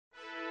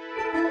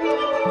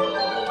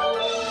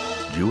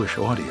Jewish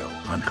audio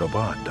on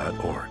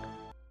Chabad.org.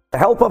 With the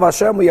help of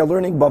Hashem, we are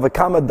learning Bava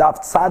Daf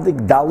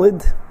Tzadik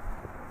Dalid.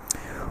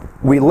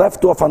 We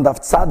left off on Daf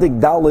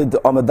Tzadik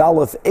Dalid, Amud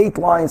Aleph, 8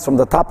 lines from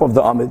the top of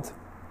the Amud.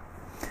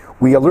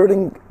 We are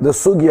learning the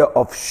sugya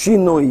of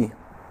shinui,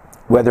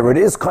 whether it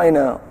is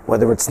kaina,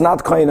 whether it's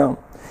not kaina.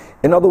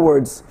 In other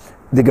words,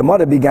 the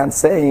Gemara began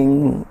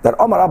saying that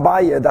Amar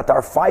Abaye, that there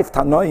are 5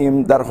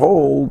 Tanoim that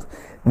hold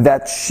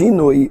that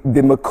shinui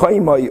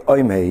b'mekoymai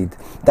oimed,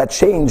 that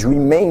change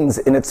remains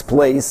in its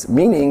place,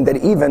 meaning that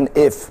even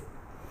if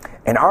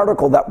an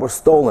article that was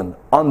stolen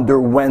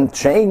underwent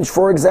change,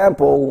 for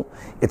example,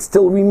 it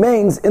still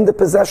remains in the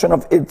possession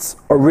of its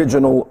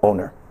original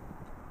owner.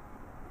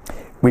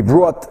 We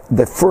brought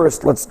the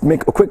first, let's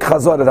make a quick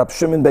chazar at Rabbi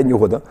Shimon ben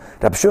Yehuda.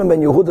 Rabbi Shimon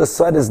ben Yehuda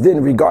said his din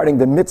regarding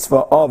the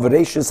mitzvah of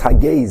Reishis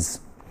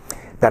Hagez,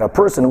 that a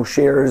person who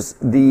shares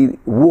the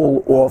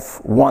wool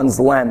off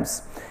one's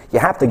lambs, you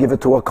have to give it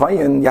to a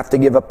kohen, you have to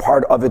give a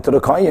part of it to the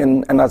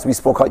kohen, and as we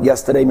spoke about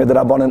yesterday,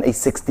 midrabanan, a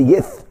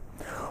 60th.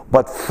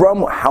 But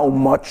from how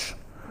much?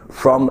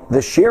 From the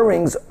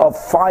sharings of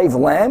 5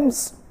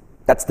 lambs,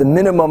 that's the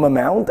minimum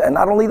amount, and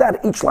not only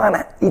that, each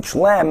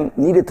lamb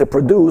needed to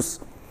produce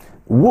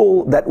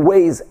wool that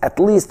weighs at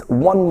least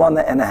 1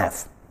 mana and a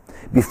half.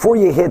 Before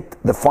you hit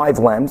the 5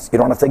 lambs, you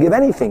don't have to give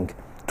anything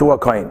to a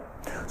kohen.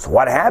 So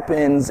what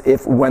happens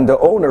if when the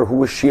owner who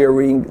was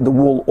shearing the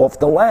wool off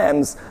the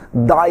lambs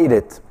dyed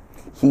it,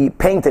 he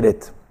painted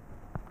it,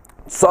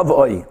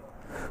 tzavoi?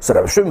 So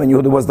Rabbi Shimon ben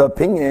Yehuda was the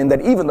opinion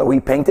that even though he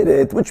painted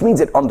it, which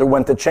means it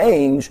underwent a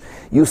change,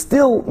 you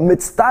still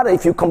mitzvah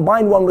if you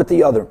combine one with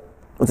the other.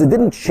 Because it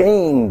didn't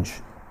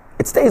change.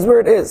 It stays where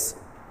it is.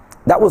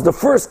 That was the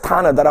first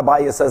Tana that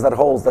Abaye says that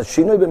holds, that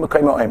shinui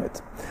b'mekoymai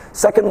oimed.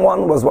 Second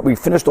one was what we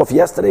finished off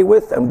yesterday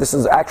with, and this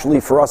is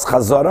actually for us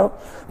chazara,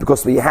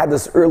 because we had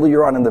this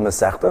earlier on in the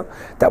Masechta,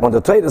 that when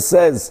the Torah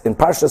says in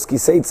Parshas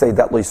Kiseitze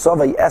that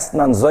loisovei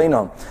esnan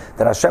zoina,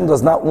 that Hashem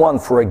does not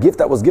want for a gift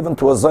that was given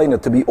to a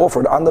zoina to be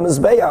offered on the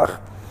Mizbeach.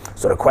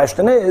 So the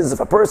question is, if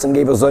a person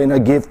gave a zoina a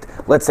gift,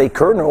 let's say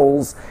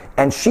kernels,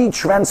 and she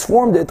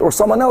transformed it, or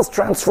someone else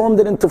transformed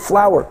it into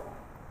flour.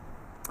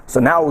 So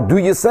now do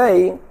you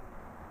say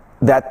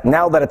that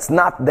now that it's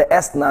not the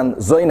Esnan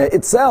Zoina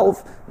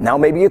itself, now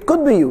maybe it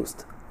could be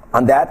used?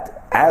 On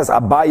that, as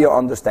Abaya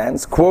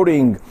understands,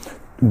 quoting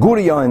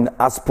Gurion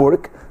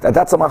Aspurk,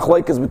 that's a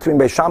machlokes between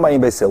Beis Shammai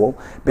and Beis Hillel.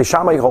 Beis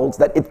Shammai holds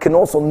that it can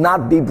also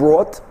not be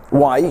brought.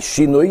 Why?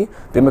 Shinui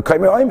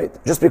b'mekoymai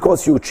oimed. Just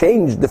because you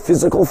change the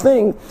physical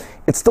thing,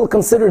 it's still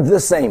considered the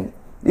same.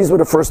 These were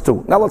the first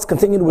 2. Now let's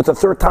continue with the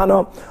third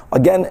Tana.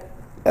 Again,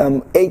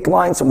 8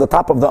 lines from the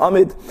top of the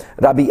Amid,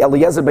 Rabbi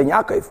Eliezer ben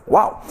Yaakov.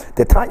 Wow.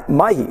 The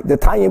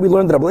time we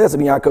learned Rabbi Eliezer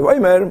ben Yaakov,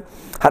 Omer,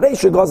 Harei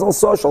shegazel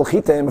so shel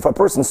chitim, if a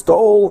person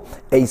stole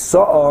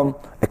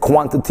a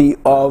quantity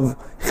of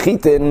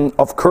chitin,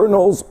 of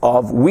kernels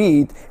of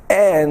wheat,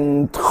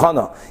 and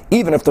chana,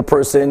 even if the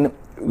person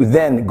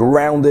then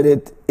grounded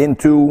it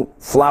into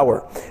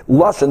flour,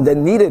 lashon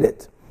then kneaded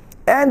it,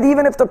 and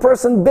even if the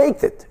person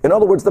baked it, in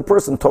other words, the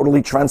person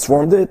totally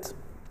transformed it,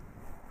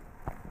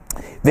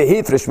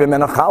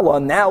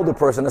 now the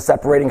person is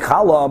separating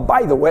challah.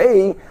 By the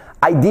way,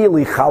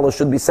 ideally challah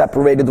should be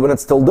separated when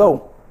it's still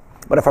dough.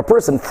 But if a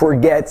person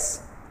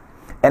forgets,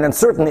 and in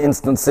certain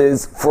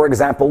instances, for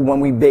example, when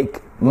we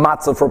bake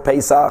matzah for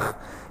Pesach,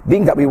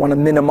 being that we want to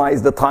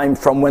minimize the time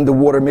from when the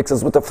water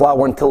mixes with the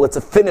flour until it's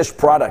a finished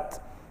product,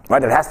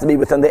 right? It has to be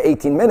within the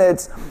 18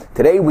 minutes.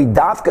 Today we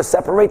dafka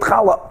separate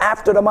challah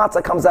after the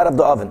matzah comes out of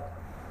the oven.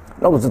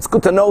 In other words, it's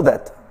good to know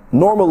that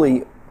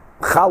normally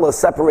challah is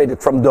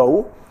separated from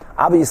dough.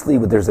 Obviously,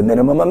 there's a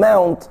minimum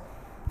amount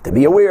to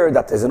be aware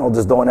that there's dough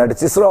in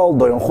Eretz Yisrael,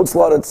 dough in Chutz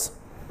La'aretz.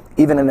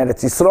 Even in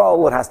Eretz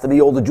Yisrael, it has to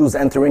be all the Jews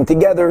entering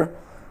together,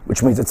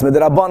 which means it's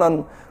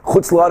midrabanan.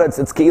 Chutz La'aretz,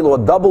 it's kilo a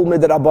double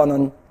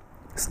midrabanan.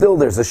 Still,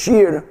 there's a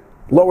shir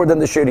lower than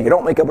the shir. You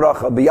don't make a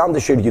bracha. Beyond the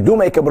shir, you do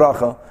make a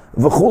bracha.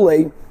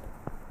 V'chulei.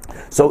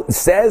 So it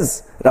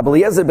says Rabbi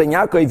Eliezer ben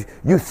Yaakov,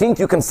 you think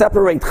you can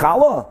separate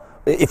challah?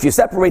 If you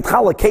separate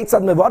challah,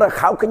 keitzad mevarach,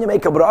 how can you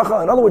make a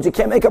bracha? In other words, you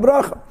can't make a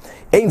bracha.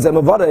 Ein ze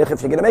mevarach,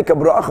 if you're going to make a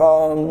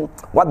bracha,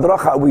 what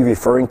bracha are we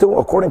referring to?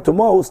 According to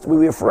most, we're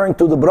referring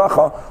to the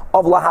bracha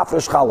of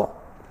lahafresh challah.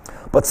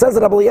 But says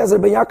Rabbi Eliezer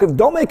ben Yaakov,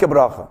 don't make a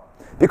bracha,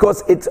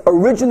 because it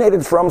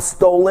originated from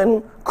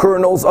stolen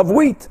kernels of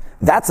wheat.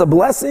 That's a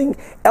blessing.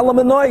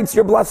 Elamanoids,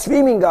 you're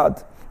blaspheming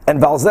God. And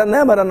Valzen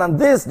Nemer, and on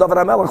this, David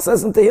HaMelech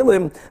says in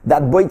Tehillim,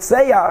 that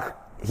boitzeach,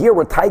 here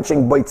we're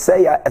teaching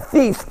boitzeya, a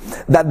thief,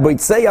 that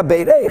boitzeya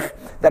beirech,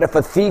 that if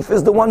a thief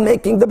is the one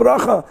making the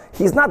bracha,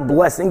 he's not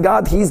blessing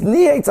God, he's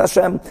nietz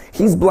Hashem,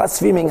 he's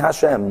blaspheming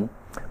Hashem.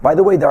 By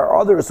the way, there are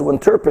others who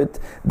interpret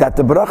that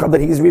the bracha that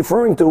he's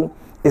referring to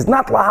is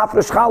not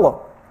lahafresh challah,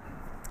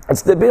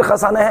 it's the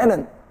birchas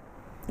hanehenen.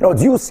 You know,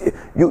 it's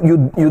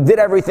you did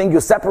everything, you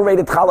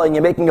separated challah and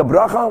you're making a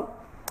bracha.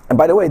 And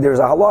by the way, there's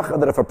a halacha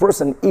that if a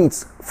person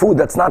eats food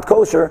that's not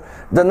kosher,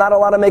 they're not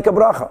allowed to make a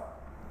bracha,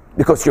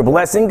 because you're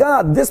blessing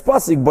God. This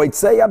pasuk,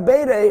 boitzeya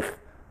beirech,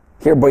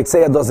 here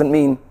boitzeya doesn't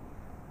mean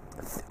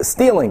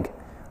stealing,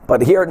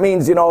 But here it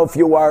means, if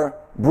you are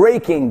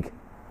breaking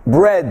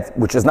bread,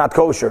 which is not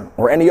kosher,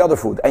 or any other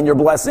food, and your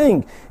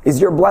blessing is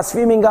you're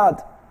blaspheming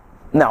God.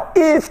 Now,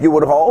 if you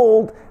would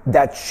hold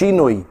that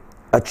shinui,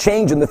 a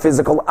change in the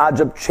physical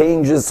object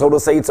changes, so to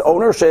say, its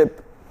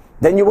ownership,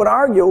 then you would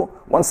argue,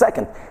 one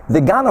second,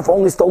 the ganaf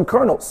only stole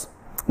kernels.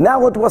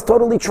 Now it was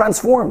totally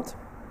transformed.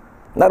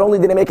 Not only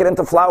did he make it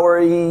into flour,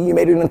 he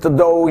made it into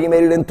dough, he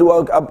made it into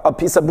a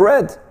piece of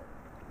bread.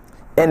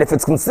 And if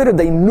it's considered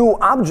a new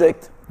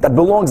object that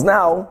belongs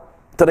now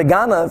to the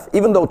ganaf,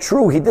 even though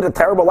true, he did a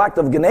terrible act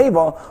of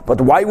geneva,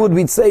 but why would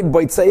we say,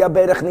 Boitzeya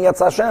berech niyatz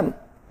Hashem?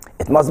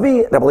 It must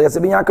be, Rabbi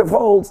Eliezer ben Yaakov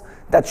holds,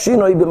 that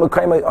shinoi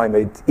b'mekayim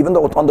oimed, even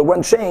though it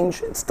underwent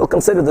change, it's still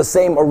considered the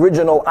same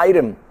original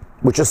item,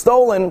 which is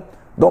stolen,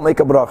 don't make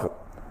a bracha.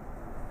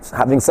 So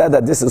having said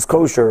that, this is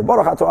kosher. In the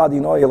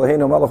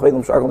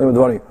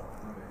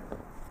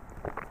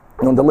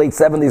late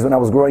 70s, when I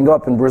was growing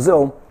up in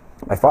Brazil,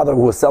 my father,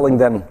 who was selling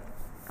them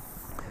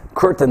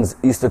curtains,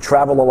 used to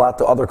travel a lot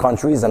to other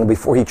countries, and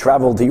before he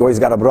traveled, he always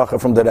got a bracha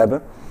from the Rebbe.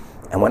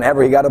 And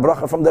whenever he got a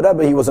bracha from the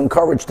Rebbe, he was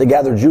encouraged to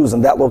gather Jews in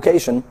that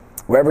location,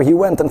 wherever he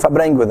went, and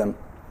fabreng with them.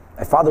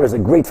 My father is a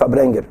great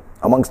fabrenger,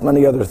 amongst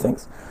many other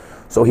things.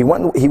 So he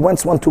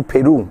once went to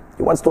Peru.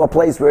 He went to a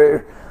place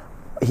where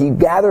he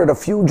gathered a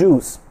few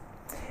Jews,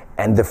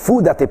 and the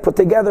food that they put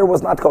together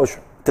was not kosher,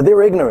 to their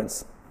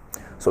ignorance.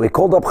 So he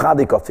called up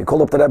Chadikov, he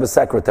called up the Rebbe's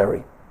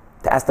secretary,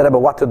 to ask the Rebbe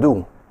what to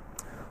do.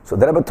 So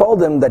the Rebbe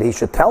told him that he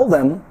should tell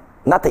them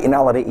not that you're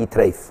not allowed to eat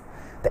treif,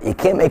 that you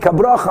can't make a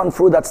bracha on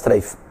food that's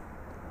treif.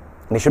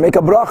 And he should make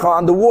a bracha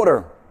on the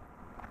water.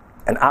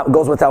 And it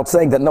goes without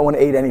saying that no one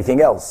ate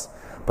anything else.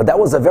 But that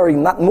was a very,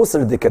 not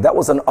musar dikah, that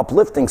was an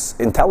uplifting,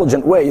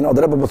 intelligent way. The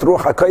Rebbe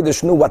B'Ruach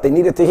HaKodesh knew what they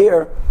needed to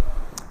hear.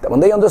 That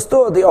when they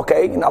understood,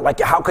 like,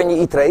 how can you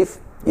eat treif?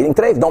 Eating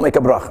treif, don't make a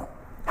bracha.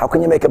 How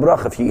can you make a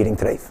bracha if you're eating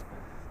treif?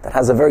 That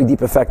has a very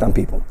deep effect on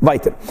people.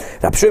 Weiter.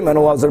 Rab Shimon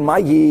Elazar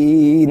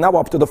Mayi, now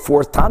up to the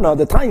fourth Tana,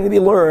 the time we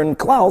learn,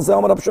 Klal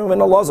Zelma Rab Shimon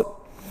Elazar,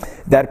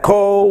 that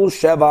Kol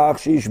Shevach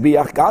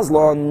Shishbiach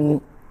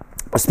Gazlon,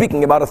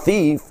 speaking about a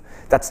thief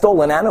that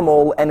stole an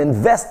animal and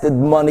invested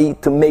money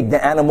to make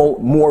the animal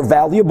more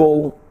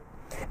valuable.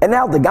 And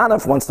now the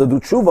Ganaf wants to do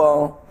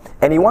tshuva,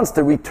 and he wants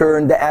to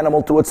return the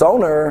animal to its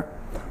owner.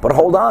 But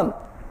hold on.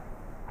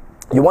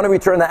 You want to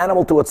return the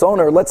animal to its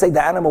owner. Let's say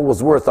the animal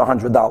was worth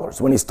 $100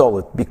 when he stole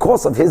it.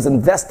 Because of his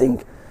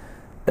investing,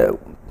 he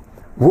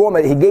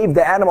gave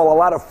the animal a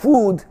lot of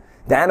food,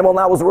 the animal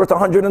now was worth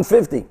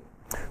 $150.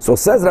 So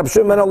says Rab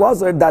Shimon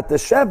Elazar that the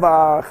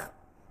shevach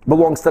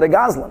belongs to the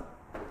gazlan.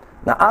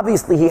 Now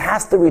obviously he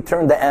has to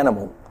return the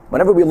animal.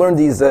 Whenever we learn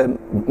these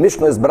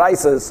Mishnahs,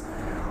 Braisas,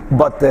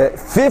 but the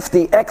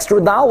 $50 extra,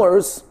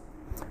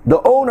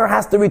 the owner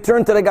has to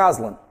return to the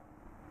gazlan,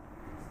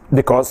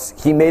 because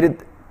he made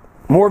it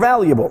more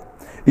valuable.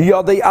 In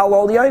other words,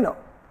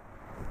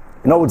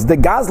 the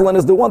gazlan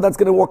is the one that's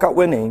going to walk out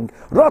winning.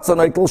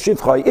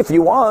 If he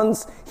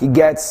wants, he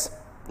gets,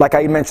 like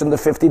I mentioned, the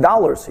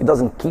 $50. He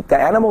doesn't keep the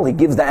animal, he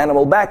gives the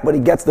animal back, but he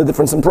gets the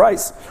difference in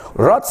price.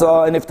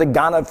 And if the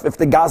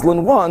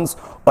gazlan wants,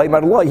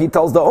 he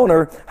tells the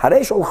owner,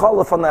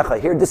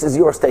 here, this is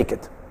yours, take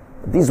it.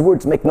 These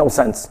words make no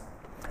sense.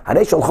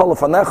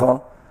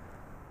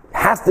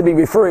 Has to be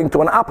referring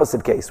to an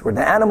opposite case, where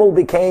the animal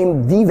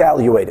became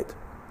devaluated,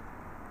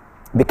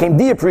 became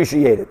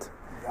deappreciated,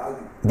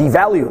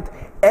 devalued.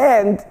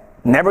 And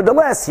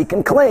nevertheless, he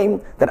can claim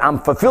that I'm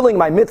fulfilling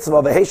my mitzvah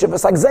of a heshev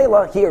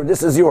v'sagzela, here,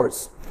 this is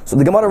yours. So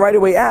the Gemara right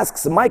away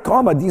asks, my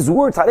comma, these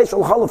words, if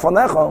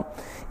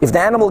the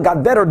animal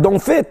got better,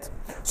 don't fit.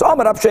 So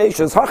Amar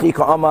Absheishes, Hachi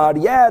Amar,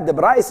 the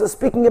Brais is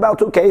speaking about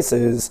two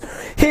cases.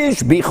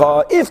 Hish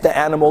bicha, if the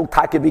animal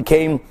taka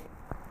became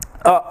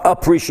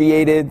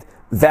appreciated,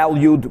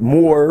 valued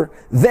more,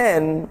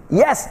 then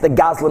yes, the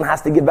gazlan has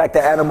to give back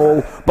the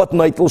animal, but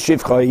neitel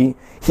shivchai,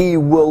 he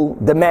will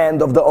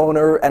demand of the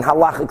owner and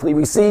halachically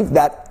receive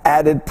that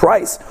added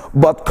price.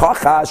 But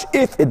kachash,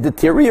 if it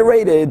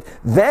deteriorated,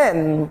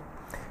 then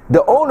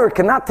the owner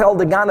cannot tell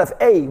the ganef,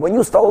 hey, when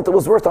you stole it, it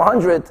was worth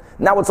 100,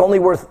 now it's only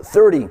worth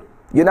 30.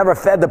 You never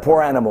fed the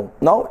poor animal.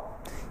 No,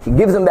 he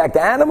gives him back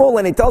the animal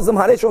and he tells him,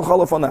 why?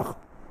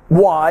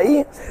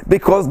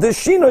 Because the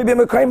shinoi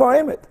b'mekayim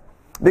ha'emet.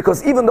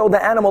 Because even though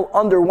the animal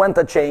underwent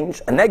a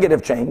change, a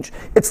negative change,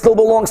 it still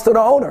belongs to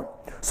the owner.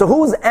 So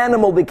whose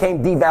animal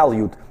became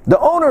devalued? The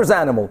owner's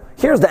animal.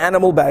 Here's the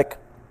animal back.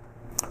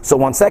 So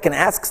 1 second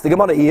asks the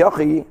Gemara,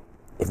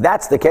 if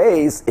that's the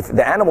case, if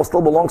the animal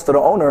still belongs to the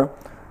owner,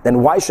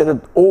 then why should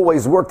it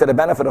always work to the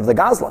benefit of the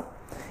gazlan?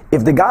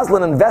 If the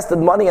gazlan invested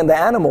money in the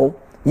animal,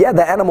 yeah,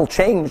 the animal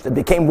changed, it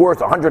became worth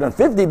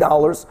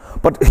 $150,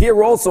 but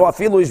here also,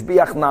 afilu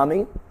ishbiach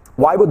nami,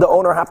 why would the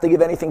owner have to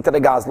give anything to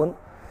the gazlan?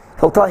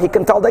 He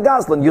can tell the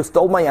gazlan, you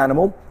stole my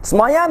animal, it's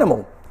my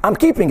animal, I'm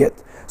keeping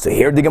it. So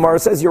here the Gemara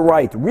says, you're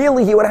right.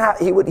 Really, he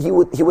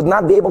would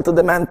not be able to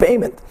demand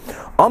payment.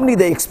 Omni,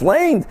 they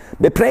explained,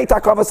 in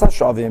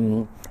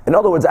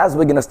other words, as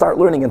we're going to start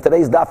learning in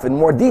today's daf in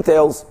more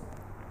details,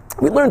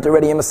 we learned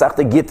already in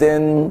Masechta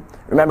Gittin,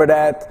 remember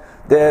that,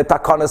 the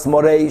Takanas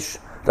Moreish,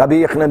 Rabbi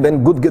Yochanan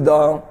ben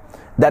Gudgada,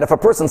 that if a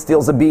person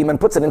steals a beam and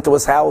puts it into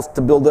his house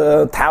to build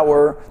a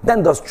tower,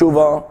 then does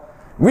tshuva,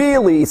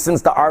 really,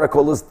 since the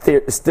article is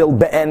still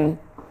be'en,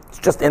 it's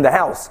just in the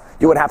house,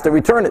 you would have to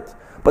return it.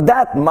 But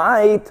that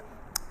might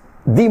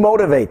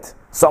demotivate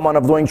someone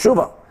of doing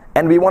tshuva,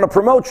 and we want to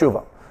promote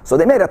tshuva. So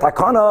they made a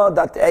takana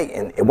that,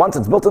 hey, once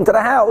it's built into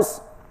the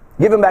house,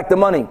 give him back the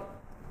money.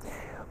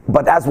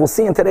 But as we'll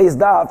see in today's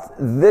daf,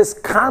 this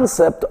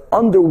concept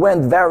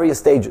underwent various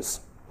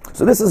stages.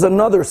 So this is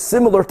another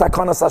similar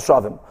takana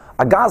sashavim.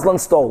 A gazlan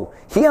stole.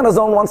 He on his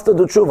own wants to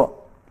do tshuva,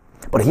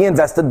 but he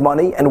invested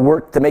money and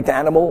worked to make the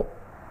animal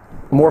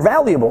more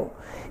valuable.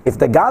 If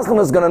the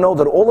gazlan is going to know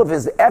that all of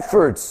his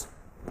efforts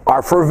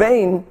are for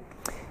vain,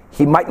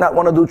 he might not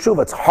want to do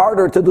tshuva. It's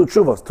harder to do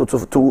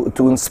tshuva.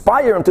 To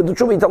inspire him to do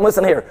tshuva, you tell him,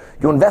 listen here,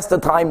 you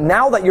invested time,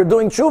 now that you're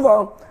doing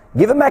tshuva,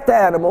 give him back the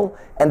animal,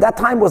 and that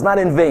time was not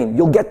in vain.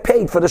 You'll get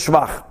paid for the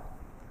shvach.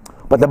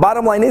 But the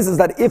bottom line is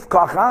that if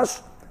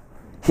kachash,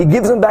 he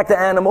gives him back the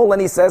animal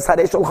and he says,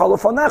 that's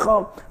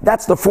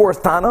the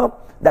fourth Tana,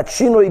 that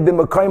shinoi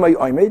b'mekayimai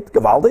oimid,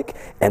 gevaldik,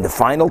 and the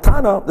final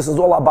Tana, this is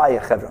all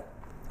Abaye Chevra.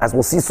 As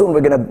we'll see soon,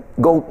 we're going to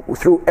go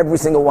through every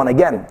single one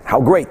again.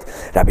 How great.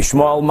 Rabbi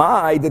Shmuel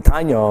Mai, the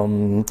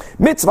Tanya,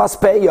 mitzvah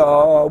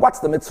peya. What's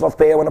the mitzvah of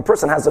peya? When a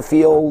person has a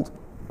field,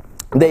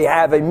 they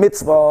have a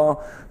mitzvah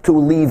to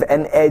leave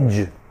an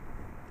edge.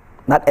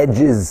 Not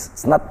edges,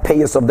 it's not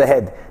payas of the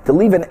head. To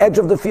leave an edge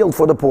of the field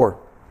for the poor.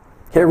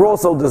 Here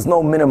also, there's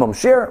no minimum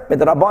share.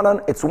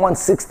 Midrabanan, it's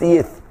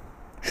 1/60th.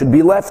 Should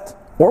be left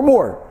or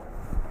more.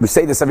 We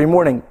say this every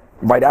morning,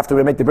 right after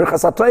we make the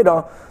Birchas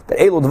HaTorah, that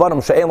Elu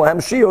Dvarim She'en Lohem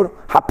Shiur,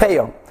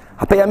 Hapeya.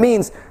 Hapeya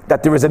means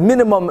that there is a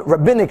minimum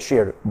rabbinic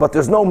share, but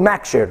there's no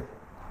max share.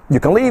 You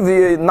can leave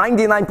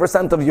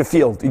 99% of your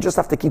field. You just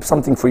have to keep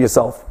something for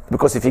yourself.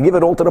 Because if you give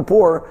it all to the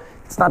poor,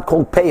 it's not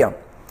called Peya.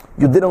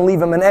 You didn't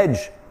leave him an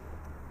edge.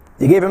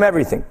 You gave him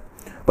everything.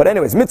 But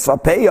anyways, mitzvah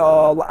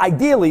peya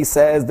ideally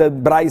says the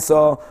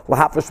braisa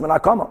lahafresh min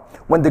hakama.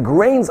 When the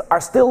grains are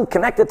still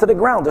connected to the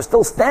ground, they're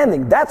still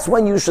standing, that's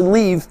when you should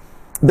leave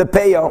the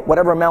peya,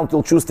 whatever amount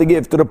you'll choose to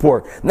give to the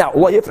poor. Now,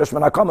 lo yifresh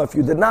min hakama, if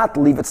you did not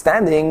leave it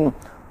standing,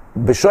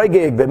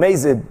 b'shoigeg,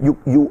 b'mezid,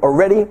 you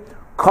already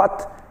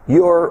cut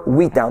your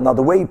wheat down. Now,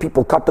 the way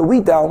people cut the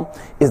wheat down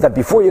is that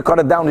before you cut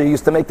it down, you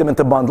used to make them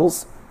into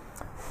bundles,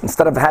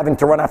 instead of having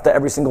to run after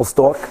every single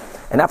stalk.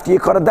 And after you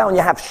cut it down,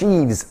 you have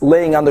sheaves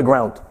laying on the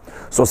ground.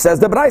 So says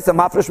the Braisa,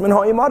 mafresh min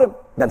ho'imarim,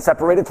 then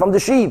separate it from the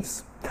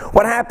sheaves.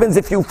 What happens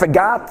if you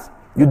forgot,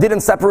 you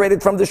didn't separate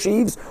it from the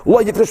sheaves?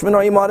 Lo yifresh min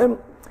ho'imarim.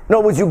 In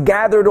other words, you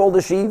gathered all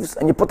the sheaves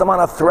and you put them on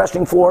a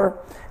threshing floor,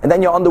 and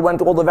then you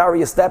underwent all the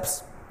various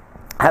steps,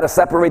 how to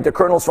separate the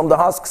kernels from the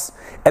husks,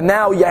 and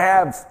now you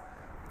have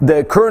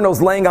the kernels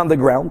laying on the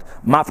ground.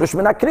 Mafresh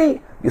min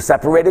akri, you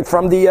separate it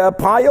from the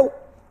pile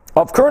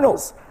of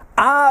kernels.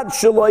 Ad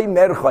shaloi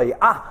merchay.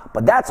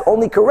 But that's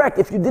only correct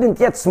if you didn't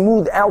yet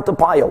smooth out the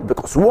pile.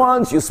 Because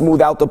once you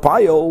smooth out the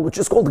pile, which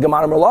is called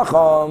Gemara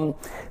Melacham,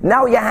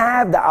 now you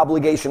have the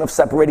obligation of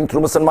separating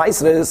Trumas and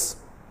Maisris,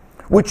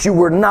 which you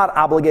were not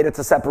obligated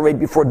to separate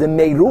before the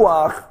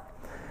Meiruach.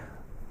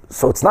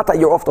 So it's not that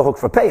you're off the hook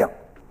for Peya.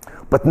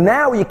 But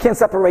now you can't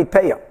separate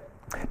Peya.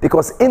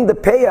 Because in the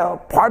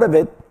Peya, part of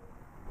it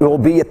will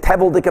be a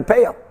Tevel Dika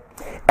Peya.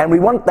 And we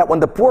want that when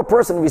the poor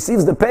person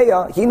receives the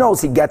Peya, he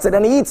knows he gets it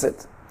and he eats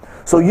it.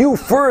 So you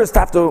first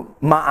have to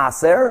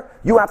ma'aser,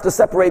 you have to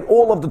separate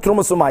all of the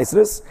trumas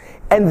u'maisris,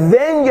 and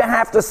then you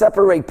have to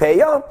separate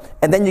peya,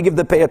 and then you give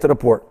the peya to the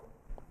poor.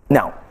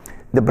 Now,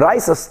 the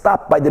Braisa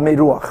stopped by the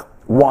meiruach.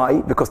 Why?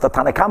 Because the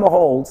Tanakama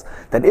holds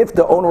that if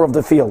the owner of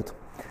the field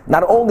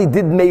not only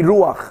did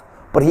meiruach,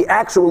 but he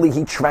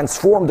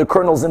transformed the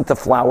kernels into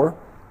flour,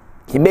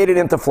 he made it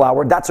into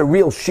flour, that's a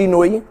real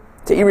shinui,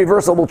 it's an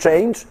irreversible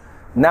change,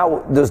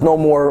 now there's no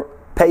more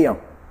peya.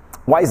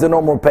 Why is there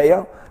no more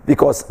peya?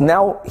 Because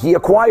now he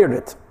acquired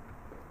it.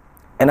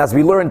 And as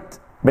we learned,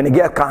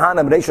 Benegeh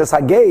Kahanam Reishas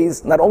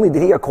Hagez, not only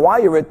did he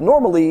acquire it,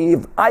 normally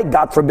if I,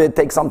 God forbid,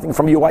 take something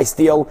from you, I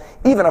steal,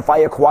 even if I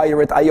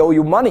acquire it, I owe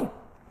you money.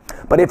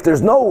 But if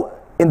there's no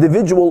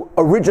individual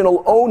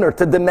original owner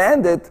to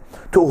demand it,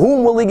 to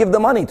whom will he give the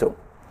money to?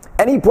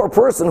 Any poor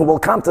person who will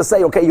come to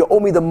say, okay, you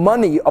owe me the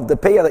money of the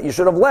payer that you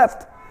should have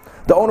left,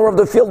 the owner of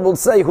the field will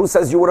say, who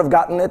says you would have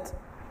gotten it?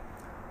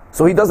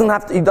 So he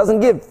doesn't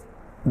give.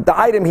 The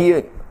item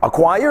he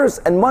acquires,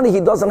 and money he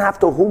doesn't have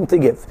to whom to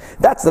give.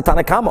 That's the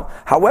Tanakama.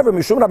 However,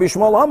 Mishum Rabbi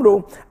Shmuel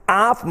Amru,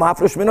 Af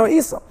Mafresh Mino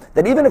Isa.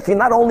 That even if he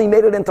not only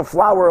made it into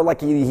flour,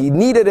 like he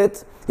kneaded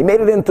it, he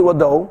made it into a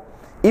dough,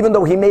 even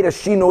though he made a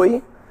shinui,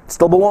 it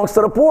still belongs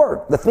to the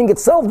poor. The thing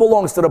itself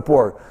belongs to the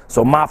poor.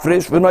 So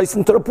Mafresh Mino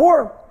Isa to the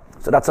poor.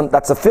 So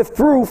that's a fifth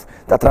proof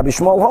that Rabbi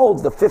Shmuel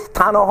holds, the fifth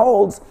Tana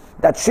holds,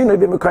 that shinui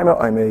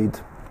b'mekayim I made.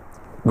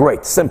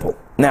 Great, simple.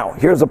 Now,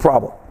 here's the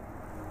problem.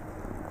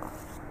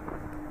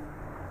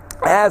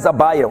 As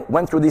Abaye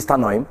went through these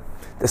Tanaim,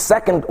 the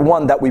second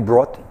one that we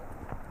brought,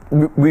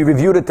 we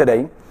reviewed it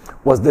today,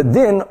 was the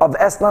din of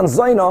Eslan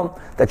Zaina,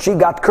 that she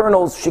got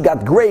kernels, she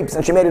got grapes,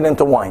 and she made it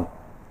into wine.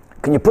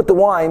 Can you put the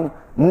wine,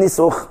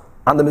 nisuch,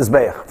 on the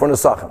Mizbeach for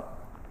Nesachim.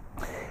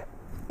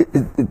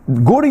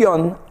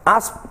 Gurion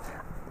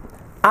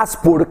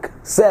Aspurk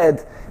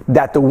said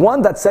that the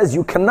one that says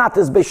you cannot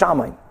is Beis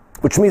Shammai,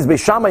 which means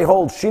Beis Shammai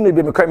holds Shinui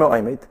b'Mekayim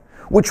Oimed,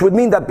 which would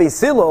mean that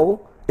Beis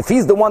Hillel, if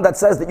he's the one that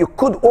says that you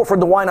could offer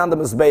the wine on the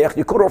Mizbeach,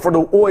 you could offer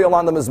the oil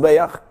on the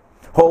Mizbeach,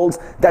 holds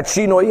that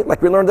Shinui,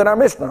 like we learned in our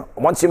Mishnah.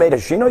 Once you made a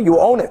Shinui, you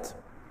own it.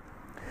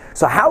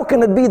 So how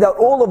can it be that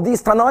all of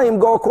these Tanaim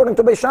go according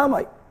to Beis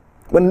Shammai?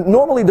 When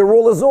normally the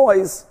rule is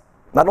always,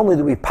 not only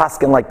do we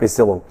paskin like Beis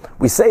Hillel,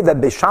 we say that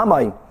Beis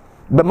Shammai,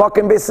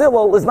 b'makom Beis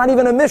Hillel, is not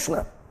even a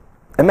Mishnah.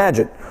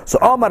 Imagine. So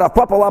Amar Rav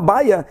Papa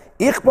Labaya,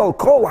 Ichbal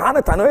Kol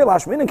Hana Tanoy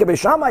Lashminin ke Beis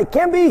Shammai,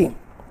 can't be.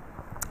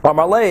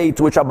 Amalei,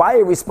 to which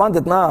Abaye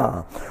responded,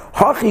 nah.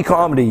 Hachi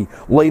kamri,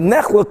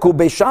 leinechlaku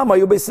Beis Shammai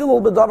uBeis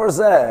Hillel b'davar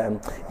zeh.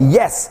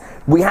 Yes,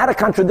 we had a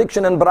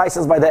contradiction in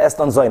Braises by the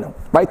Estan Zoyna.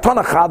 Right?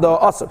 Tana Chada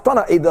Asr,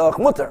 Tana Eidach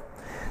Mutter.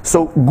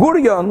 So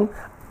Gurion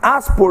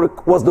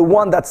Aspurk was the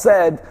one that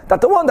said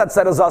that the one that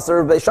said is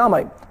Asr Beis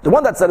Shammai, the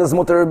one that said is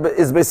Mutter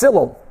is Beis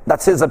Hillel.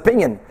 That's his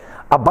opinion.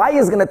 Abaye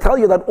is going to tell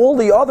you that all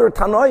the other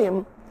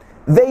Tanoim,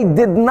 they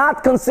did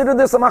not consider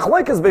this a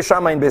machlokes Beis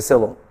Shammai and Beis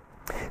Hillel.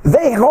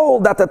 They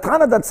hold that the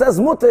Tana that says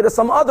Mutter is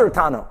some other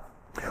Tana.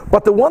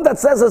 But the one that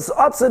says it's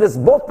Atzir is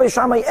both Beis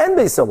Shammai and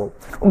Beis Hillel.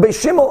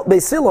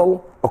 Beis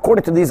Hillel,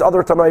 according to these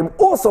other Tanoim,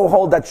 also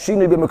hold that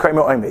Shinui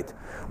b'Mekayim Oimed,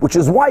 which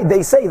is why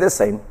they say the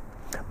same.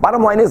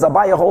 Bottom line is,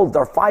 Abaye holds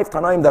there are 5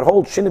 Tanoim that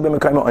hold Shinui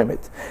b'Mekayim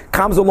Oimed.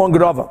 Comes along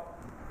Rava.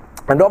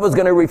 And Rava is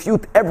going to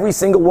refute every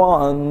single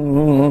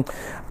one.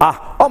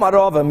 Omar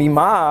Rava,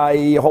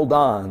 Mimai, hold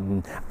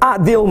on.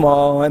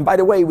 Dilma, and by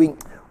the way, we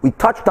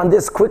touched on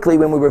this quickly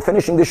when we were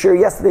finishing the shir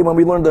yesterday when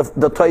we learned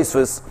the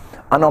Tosfos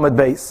on Amud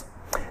Beis.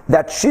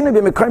 That Shinui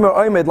b'Mekayim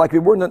Oimed, like we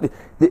were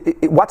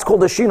what's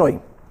called a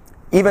Shinui.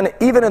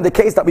 Even in the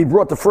case that we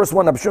brought the first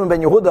one, Rabbi Shimon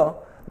ben Yehuda,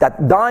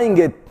 that dyeing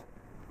it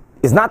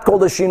is not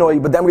called a Shinui,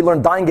 but then we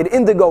learned dyeing it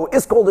indigo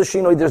is called a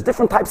Shinui. There's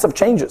different types of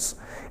changes.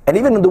 And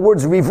even in the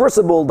words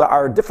reversible, there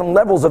are different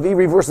levels of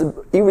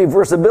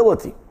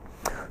irreversibility.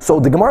 So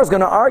the Gemara is going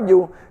to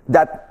argue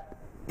that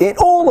in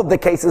all of the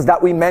cases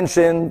that we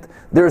mentioned,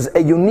 there's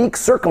a unique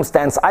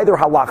circumstance, either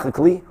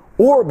halachically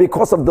or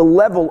because of the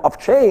level of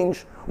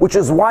change, which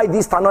is why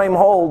these Tanoim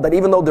hold that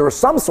even though there is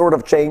some sort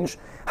of change,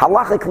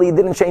 halachically it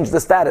didn't change the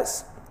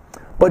status.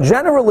 But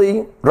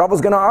generally, Rav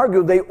is going to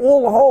argue, they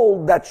all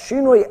hold that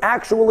Shinui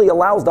actually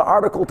allows the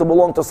article to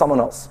belong to someone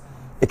else.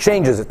 It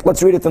changes it.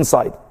 Let's read it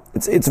inside.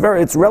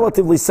 It's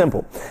relatively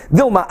simple.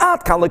 Only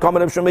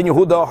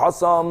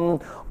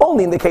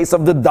in the case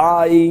of the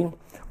dye,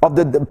 of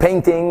the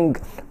painting,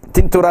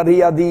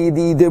 tinturaria,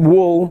 the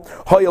wool,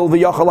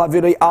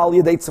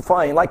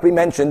 like we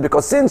mentioned,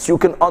 because since you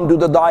can undo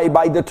the dye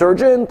by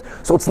detergent,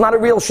 so it's not a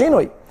real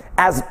Shinui.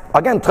 As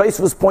again,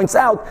 Tosfos points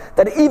out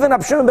that even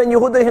Rabbi Shimon ben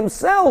Yehuda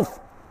himself,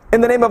 in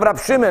the name of Rabbi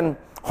Shimon,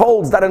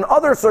 holds that in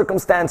other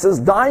circumstances,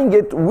 dyeing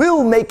it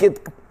will make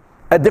it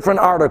a different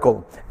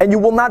article. And you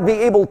will not be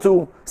able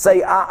to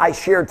say, I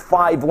shared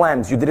 5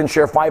 lambs. You didn't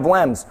share 5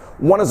 lambs.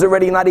 One is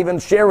already not even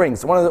sharing.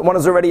 So one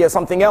is already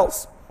something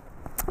else.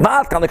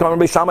 Even if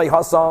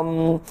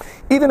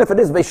it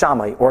is Beis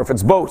Shammai, or if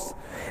it's both,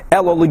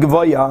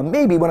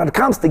 maybe when it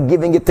comes to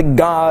giving it to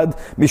God,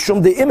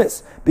 mishum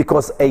de'imis,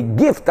 because a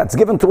gift that's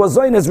given to a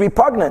zoyin is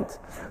repugnant.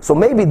 So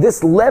maybe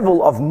this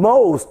level of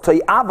most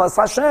to'avas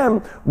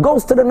Hashem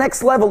goes to the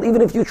next level,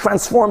 even if you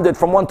transformed it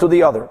from one to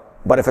the other.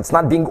 But if it's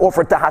not being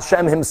offered to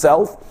Hashem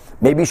himself,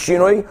 maybe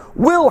Shinui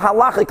will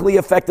halachically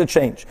affect the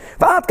change.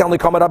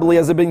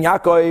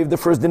 The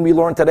first thing we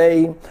learned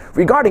today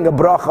regarding a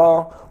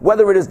bracha,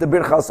 whether it is the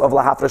birchas of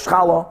lahafresh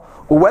challah,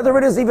 or whether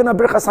it is even a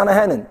birchas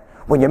hanahenin.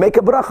 When you make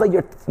a bracha,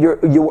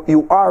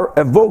 you are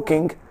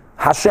evoking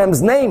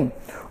Hashem's name.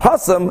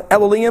 Hasam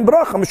elolim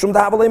bracha mishum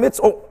dahavalei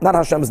mitzvah. Oh, not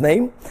Hashem's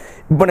name.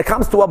 When it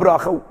comes to a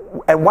bracha,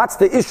 and what's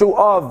the issue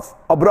of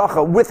a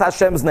bracha with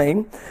Hashem's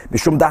name?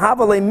 Mishum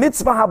dahavalei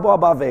mitzvah haba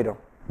ba'aveda.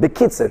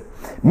 Bekitzer,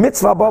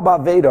 mitzvah haba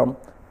ba'aveda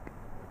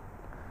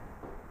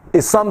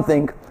is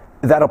something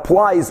that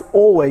applies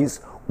always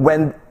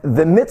when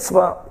the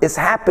mitzvah is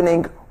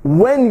happening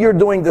when you're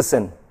doing the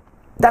sin.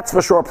 That's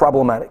for sure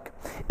problematic.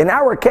 In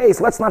our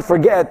case, let's not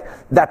forget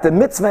that the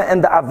mitzvah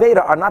and the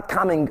aveda are not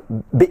coming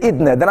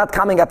be'idne, they're not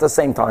coming at the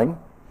same time.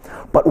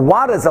 But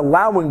what is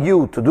allowing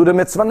you to do the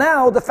mitzvah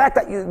now? The fact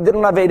that you did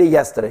an aveda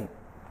yesterday.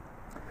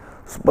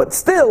 But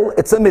still,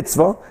 it's a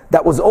mitzvah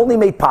that was only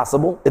made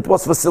possible, it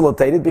was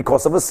facilitated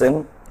because of a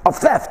sin of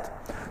theft.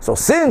 So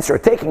since you're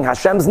taking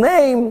Hashem's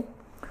name,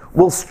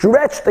 we'll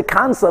stretch the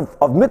concept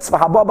of mitzvah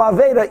haba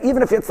ba'aveda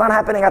even if it's not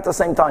happening at the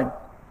same time.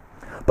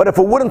 But if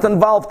it wouldn't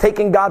involve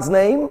taking God's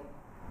name,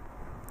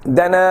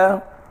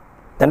 then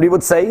we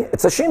would say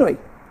it's a shinui.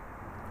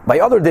 By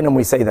other dinim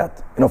we say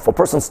that. If a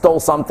person stole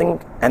something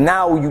and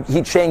now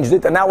he changed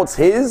it and now it's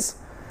his,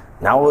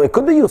 now it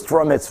could be used for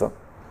a mitzvah.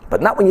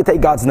 But not when you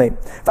take God's name.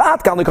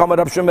 What's the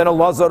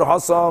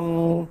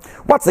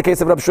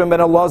case of Rabbi Shimon ben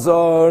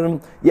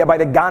Elazar? Yeah, by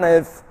the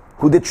Ganef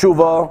who did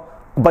tshuva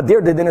But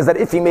there the din is that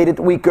if he made it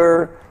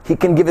weaker, he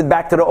can give it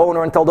back to the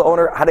owner and tell the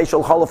owner,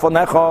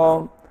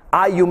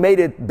 you made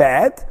it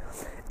bad.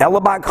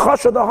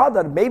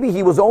 Maybe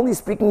he was only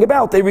speaking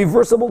about a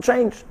reversible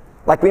change.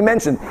 Like we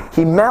mentioned,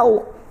 he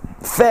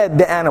fed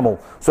the animal.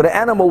 So the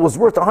animal was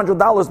worth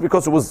 $100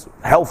 because it was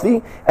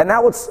healthy, and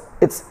now it's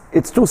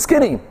too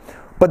skinny.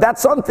 But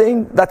that's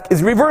something that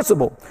is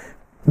reversible.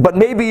 But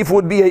maybe if it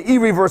would be an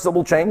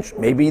irreversible change,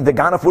 maybe the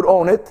ganef would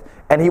own it,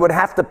 and he would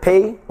have to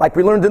pay, like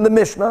we learned in the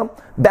Mishnah,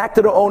 back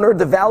to the owner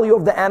the value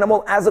of the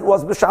animal as it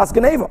was b'shas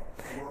geneva.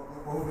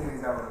 What would be an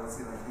example? Let's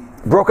say like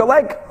he broke a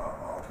leg.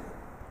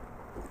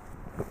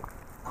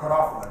 Cut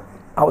off a leg.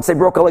 I would say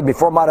broke a leg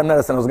before modern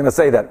medicine. I was going to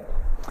say that.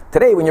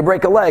 Today, when you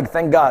break a leg,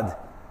 thank God,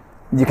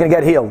 you can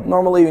get healed.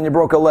 Normally, when you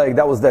broke a leg,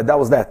 that was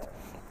that.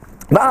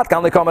 By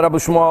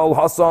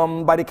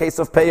the case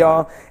of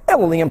Peah,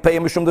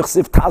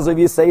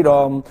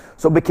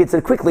 so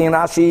Bekitzer quickly in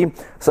Rashi,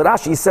 so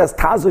Rashi says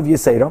Tazav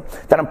Yisera,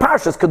 that in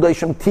Parshas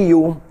Kedoshim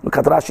Tiyu, look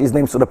at Rashi's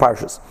names to the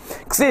Parshas,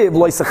 Ksiv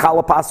Lo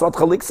Yisachala Pasot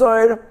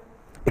Chaliksoir,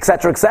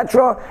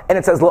 etc., and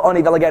it says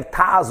Lo'oni Velaget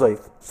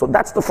Tazav. So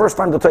that's the first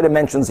time the Torah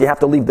mentions you have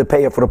to leave the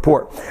Peah for the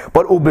poor.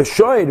 But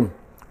Ubeshoir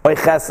Oy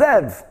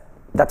Chesev,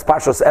 that's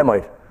Parshas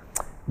Emoir.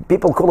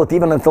 People call it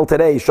even until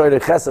today Shoir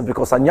Chesev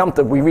because on Yom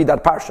Tov we read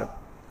that Parsha.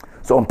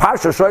 So in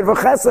Parsha Shoir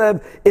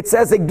V'Chesev, it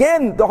says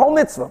again the whole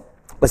mitzvah.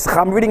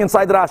 I'm reading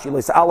inside Rashi.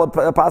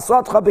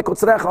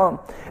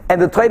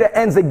 And the Torah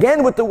ends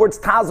again with the words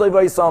Tazoi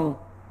V'Yisam.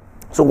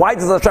 So why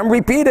does Hashem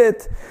repeat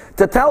it?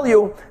 To tell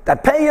you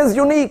that pay is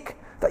unique.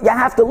 That you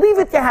have to leave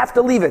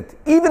it.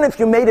 Even if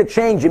you made a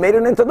change, you made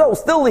it into dough,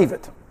 still leave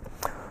it.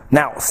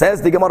 Now,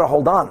 says the Gemara,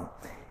 hold on.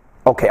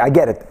 Okay, I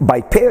get it.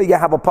 By pay you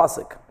have a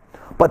pasuk.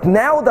 But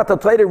now that the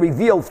Torah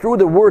revealed through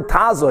the word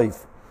Tazoi,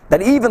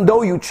 that even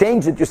though you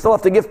change it, you still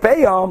have to give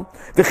payah.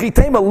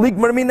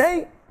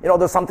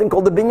 There's something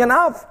called the binyan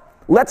av.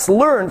 Let's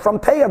learn from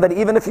payah that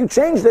even if you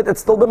changed it,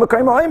 it's still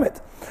b'mekayim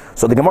ha'omet.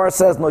 So the Gemara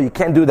says, no, you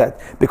can't do that.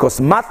 Because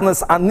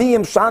matnas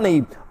aniyim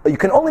shani, you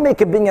can only make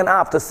a binyan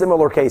av to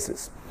similar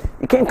cases.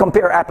 You can't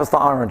compare apples to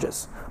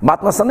oranges.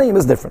 Matnas aniyim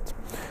is different.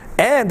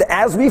 And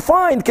as we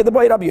find, the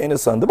boy Rabbi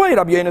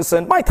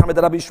Yonasan, my time at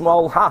Rabbi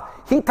Shmuel,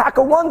 he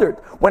taka wondered.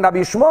 When Rabbi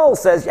Shmuel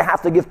says you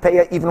have to give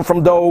payah even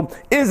from dough,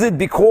 is it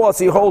because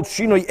he holds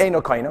shinoi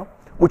eino kaina,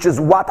 which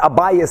is what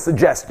Abaye is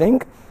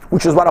suggesting,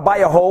 which is what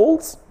Abaye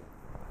holds?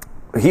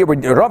 Here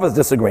Rav is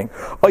disagreeing.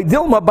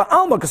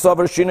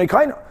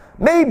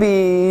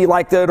 Maybe,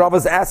 like the Rav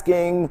is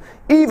asking,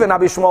 even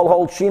Rabbi Shmuel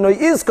holds shinoi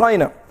is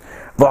kaina.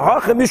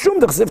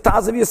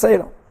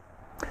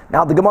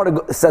 Now the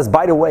Gemara says,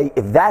 by the way,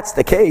 if that's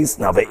the case,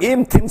 now because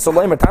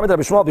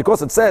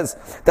it says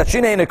that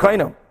Shinei Eina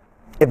Kaina,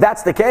 if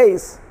that's the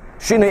case,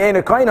 Shinei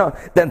Eina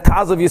Kaina, then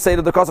Tazav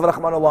Yiseda the cause of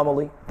Rachman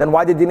Olamali. Then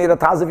why did you need a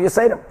Tazav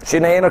Yiseda?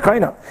 Shinei Eina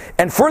Kaina.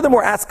 And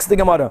furthermore, asks the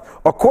Gemara,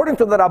 according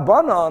to the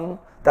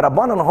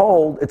Rabbanan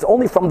hold, it's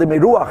only from the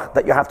Meruach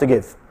that you have to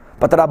give.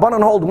 But the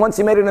Rabbanan hold, once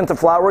you made it into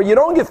flour, you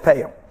don't give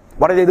payah.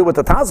 What do they do with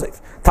the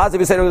Tazav? Tazav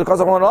Yiseda the cause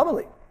of Rachman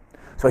Olamali.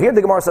 So here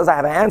the Gemara says, I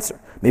have an answer.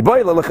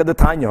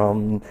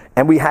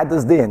 And we had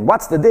this din.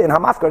 What's the din?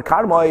 Hamafkar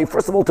karmoi.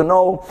 First of all, to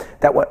know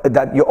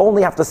that you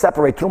only have to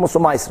separate trumas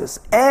and maasros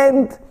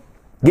and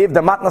give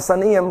the matnas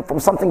aniyim from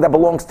something that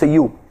belongs to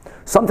you.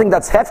 Something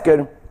that's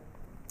hefker,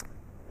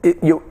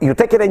 you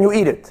take it and you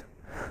eat it.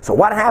 So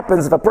what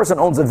happens if a person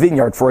owns a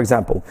vineyard, for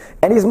example,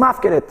 and he's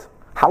mafkir it?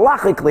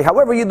 Halachically,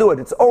 however you do it,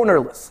 it's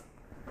ownerless.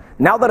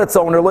 Now that it's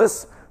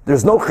ownerless,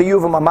 there's no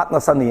chiyuvim on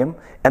matnas aniyim,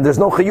 and there's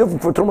no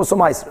chiyuvim for trumas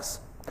and maasros.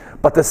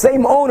 But the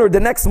same owner, the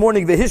next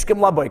morning, the hishkim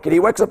laboik, he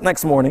wakes up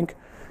next morning,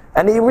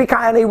 and he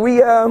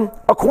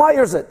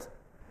acquires it,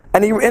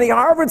 and he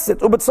harvests it.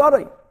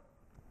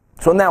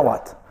 So now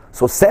what?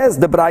 So says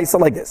the Braisa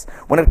like this: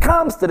 when it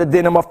comes to the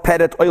dinim of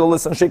peret,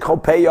 oilus, and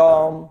sheikhol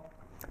peyam,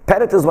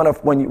 peret is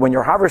when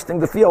you're harvesting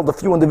the field, a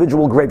few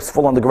individual grapes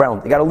fall on the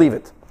ground. You got to leave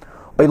it.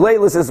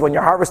 Oilus is when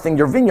you're harvesting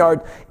your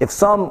vineyard. If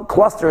some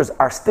clusters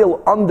are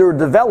still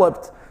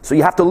underdeveloped, so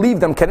you have to leave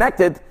them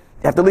connected.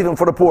 You have to leave them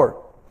for the poor.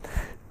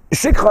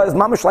 Shikha is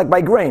mamish like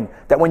by grain,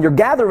 that when you're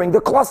gathering the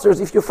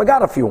clusters, if you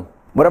forgot a few,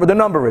 whatever the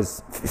number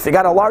is, if you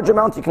got a large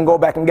amount, you can go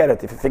back and get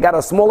it. If you got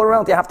a smaller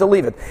amount, you have to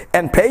leave it.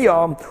 And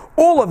payam,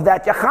 all of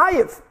that,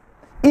 yachayiv,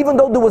 even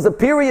though there was a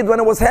period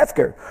when it was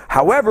hefker.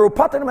 However,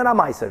 upater men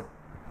amaiser.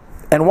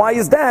 And why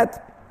is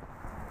that?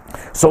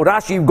 So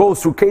Rashi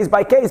goes through case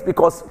by case,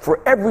 because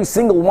for every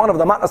single one of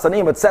the matnas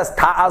anim, it says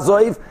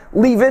ta'azoiv,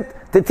 leave it,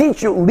 to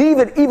teach you, leave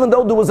it, even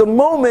though there was a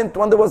moment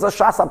when there was a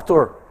shas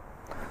aptur.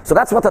 So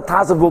that's what the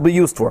tazav will be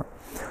used for.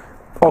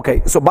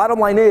 Okay, so bottom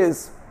line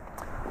is,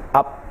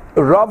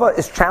 Rava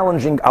is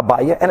challenging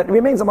Abaye, and it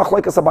remains a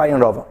machlokes Abaye and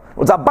Rava.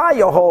 What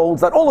Abaye holds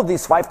that all of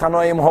these 5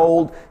 Tanoim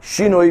hold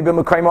shinoi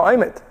b'mekayim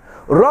ha'omet.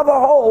 Rava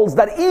holds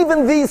that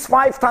even these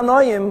 5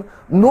 Tanoim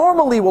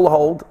normally will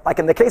hold, like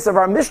in the case of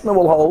our Mishnah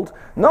will hold,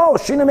 no,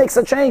 Shina makes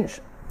a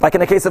change. Like in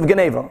the case of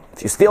Geneva.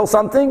 If you steal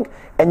something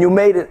and you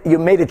made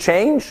a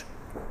change,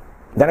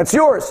 then it's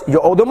yours.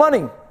 You owe the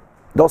money.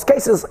 Those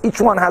cases, each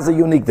one has a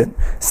unique din.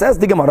 Says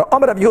the Gemara,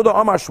 Amar Rav Yehuda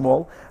Amar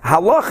Shmuel,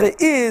 halacha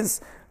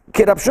is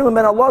Ki Rab Shimon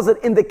ben Elazar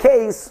in the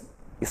case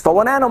you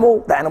stole an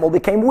animal, the animal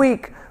became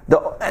weak,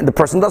 and the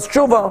person does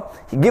tshuva,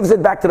 he gives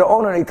it back to the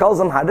owner and he tells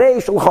him,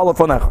 Harei shel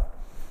chalafonecha.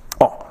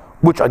 Oh,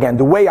 which again,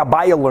 the way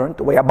Abaya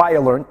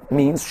learned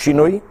means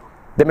Shinui.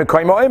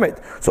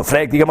 So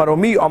frag the Gemara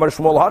mi Amar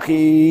Shmuel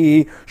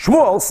hachi.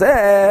 Shmuel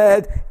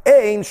said,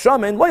 Ein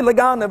shamin loy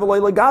leganev loy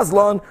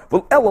legazlan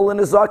v'el elul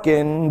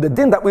nizakin. The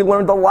din that we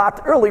learned a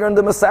lot earlier in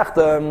the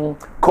Masechta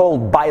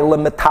called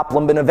Bailam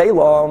metaplam ben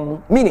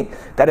avelam, meaning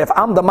that if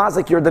I'm the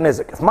mazik, you're the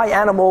nizik. If my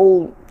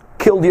animal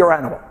killed your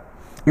animal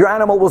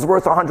was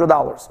worth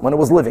 $100 when it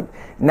was living.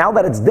 Now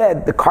that it's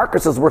dead, the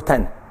carcass is worth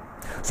 10.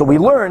 So we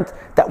learned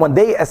that when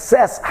they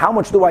assess how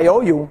much do I owe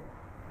you,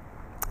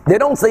 they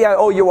don't say I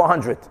owe you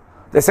 100.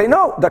 They say,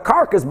 no, the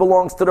carcass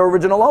belongs to the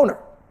original owner.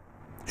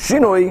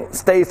 Shinui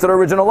stays to the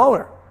original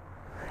owner.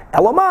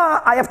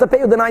 Elama, I have to pay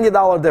you the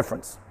 $90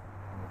 difference.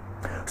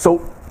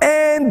 So,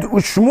 and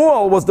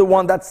Shmuel was the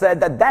one that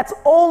said that that's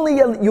only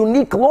a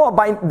unique law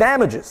by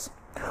damages.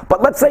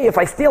 But let's say if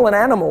I steal an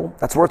animal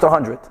that's worth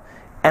 100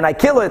 and I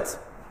kill it,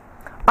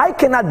 I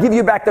cannot give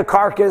you back the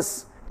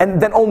carcass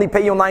and then only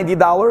pay you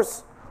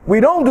 $90.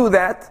 We don't do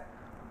that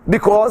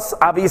because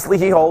obviously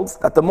he holds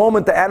that the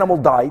moment the animal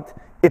died,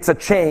 it's a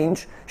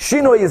change.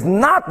 Shinoi is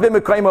not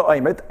v'mekayma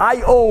oimet.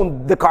 I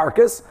own the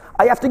carcass.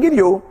 I have to give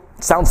you,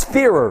 sounds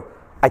fairer.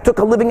 I took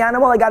a living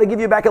animal, I got to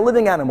give you back a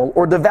living animal,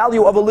 or the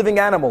value of a living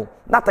animal,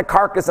 not the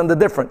carcass and the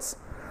difference.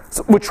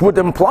 So, which would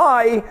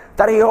imply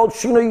that he holds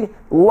Shinoi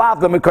lav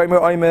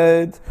v'mekayma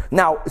oimet.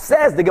 Now,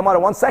 says the Gemara,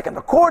 1 second,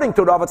 according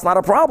to Rav, it's not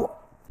a problem,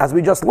 as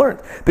we just learned,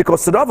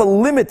 because Rava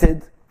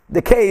limited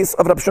the case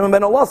of Rabbi Shimon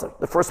ben Elazar,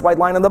 the first white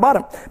line on the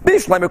bottom.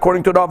 Bishleim,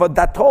 according to Rava,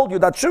 that told you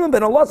that Shimon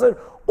ben Elazar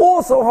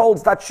also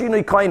holds that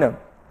Shinui Kaina.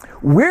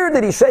 Where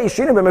did he say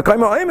Shinui ben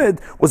Mekayma Oimid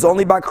was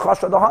only by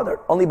Chasha the Hadar,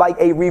 only by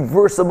a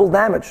reversible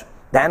damage?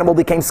 The animal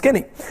became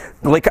skinny.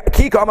 That's only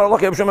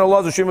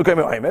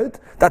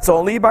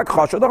by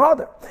Chasha the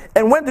Hadar.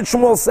 And when did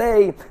Shmuel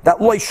say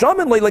that Loy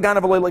Shaman Loy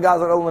Leganav Loy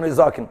Legazar Olin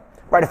Izakin?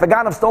 Right, if a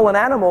ganav stole an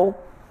animal,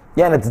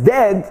 and it's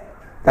dead,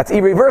 that's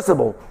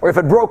irreversible. Or if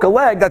it broke a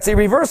leg, that's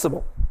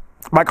irreversible.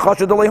 But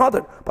according to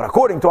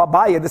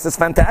Abaya, this is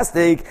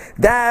fantastic.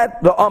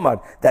 That the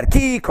Amar, that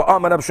Ki Ka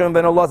Amar Rab Shimon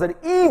ben Elazar,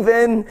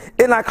 even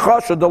in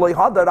Akhasha Dolei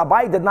Hadar,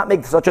 Abaya did not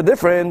make such a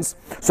difference.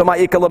 So my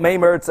Ikala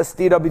Meimer, it's a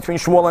stira between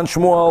Shmuel and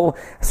Shmuel.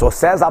 So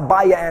says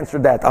Abaya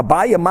answered that.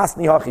 Abaya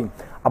Masni Hachi.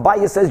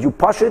 Abaya says you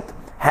Pashit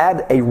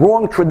had a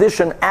wrong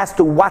tradition as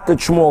to what did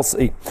Shmuel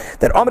say.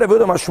 That Amar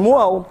Avudim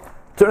Shmuel,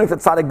 turning to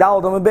Tzadik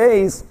Dalad on the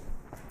base,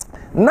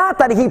 not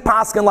that he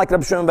paskin like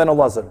Rab Shimon ben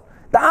Elazar.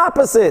 The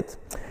opposite.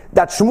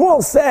 That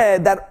Shmuel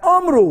said that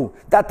Amru,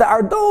 that there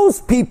are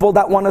those people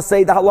that want to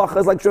say the halacha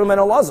is like Shimon ben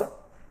Elazar.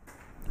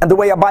 And the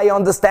way Abaye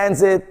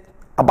understands it,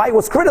 Abaye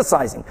was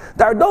criticizing.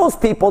 There are those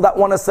people that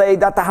want to say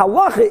that the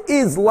halacha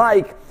is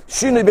like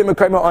Shinui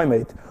b'mekayma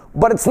oimed.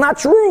 But it's not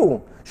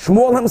true.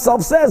 Shmuel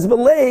himself says,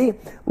 V'lei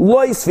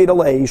loy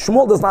sfidalei.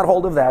 Shmuel does not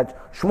hold of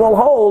that. Shmuel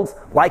holds,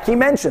 like he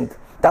mentioned,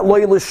 that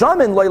loy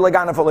l'shamin loy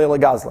l'ganaf loy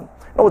l'gazlan.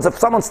 In other words, if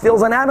someone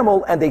steals an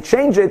animal and they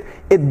change it,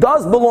 it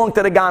does belong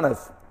to the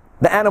ganaf,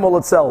 the animal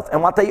itself.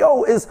 And what they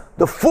owe is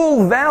the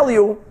full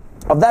value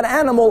of that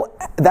animal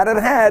that it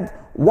had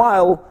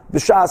while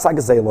b'shas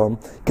hagazelom.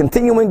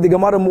 Continuing the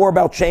Gemara more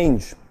about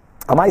change.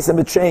 Amaisem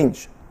with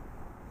change.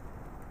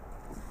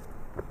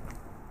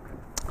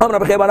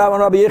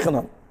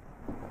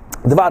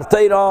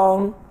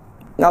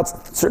 Now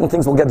certain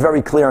things will get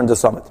very clear in the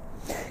summit.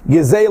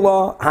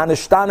 Gezela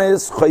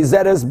hanishtanes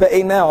choizeres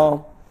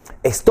be'einea.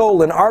 A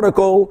stolen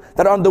article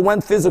that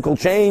underwent physical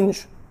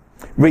change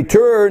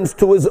returns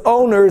to his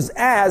owners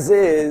as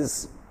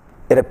is.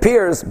 It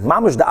appears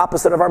mamash the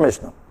opposite of our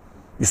Mishnah.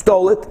 You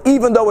stole it,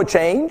 even though it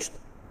changed.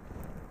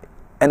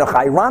 And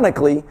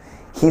ironically,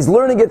 he's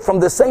learning it from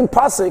the same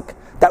pasuk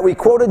that we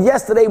quoted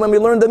yesterday when we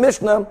learned the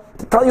Mishnah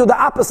to tell you the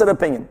opposite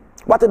opinion.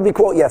 What did we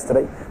quote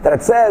yesterday? That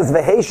it says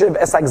v'heishiv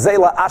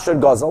esagzela asher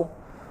gazel.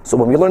 So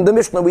when we learned the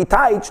Mishnah, we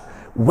touched,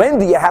 when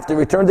do you have to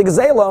return the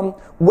gzelam?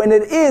 When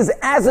it is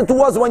as it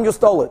was when you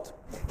stole it.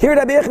 Here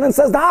Rabbi Yochanan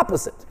says the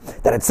opposite.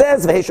 That it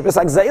says, v'heishiv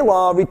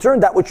esagzela, return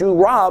that which you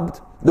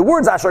robbed. The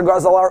words asher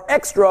gazel are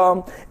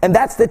extra, and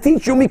that's to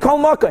teach you mikol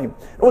makayim. In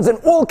other words, in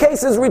all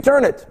cases,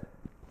 return it.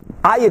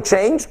 It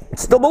changed, it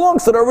still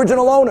belongs to the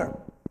original owner.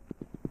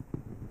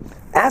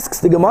 Asks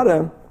the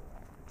Gemara,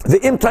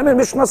 v'im taimim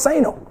Mishnah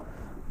seino.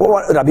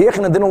 Well, Rabbi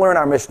Yochanan didn't learn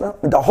our Mishnah.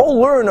 The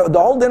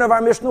whole din of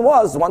our Mishnah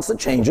was, once it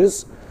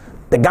changes,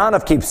 the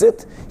Ganav keeps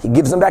it, he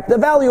gives him back the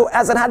value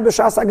as it had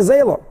b'shas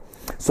hagzela.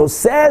 So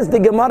says the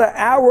Gemara,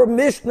 our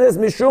Mishnah is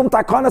mishum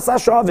takanas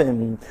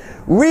hashavim.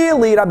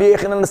 Really, Rabbi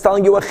Yochanan is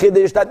telling you a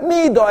chiddush that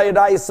midoi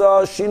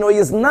raisa shinoi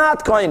is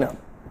not koina.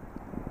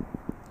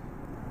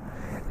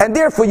 And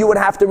therefore you would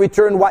have to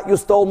return what you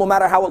stole no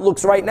matter how it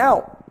looks right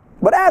now.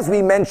 But as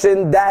we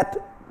mentioned, that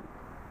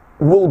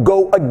will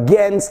go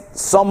against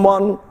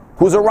someone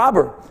who's a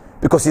robber,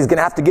 because he's going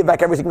to have to give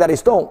back everything that he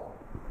stole.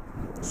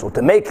 So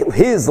to make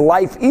his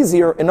life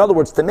easier, in other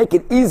words, to make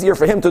it easier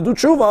for him to do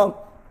tshuva,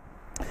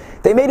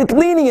 they made it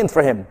lenient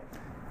for him.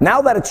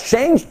 Now that it's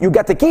changed, you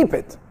get to keep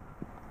it.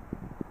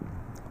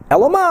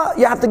 Eloma,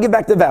 you have to give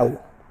back the value.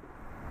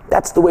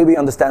 That's the way we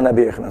understand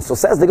Rabbi Yochanan. So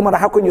says the Gemara,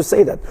 how can you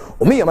say that?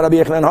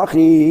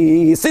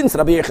 Since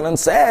Rabbi Yochanan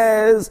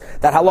says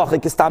that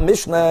halachic is tam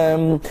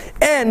mishnah,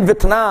 and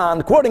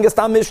vitnan, quoting is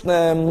tam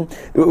mishnah,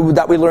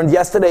 that we learned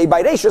yesterday,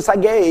 by reishis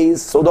hageiz,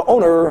 so the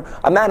owner,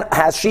 a man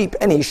has sheep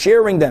and he's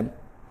shearing them.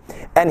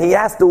 And he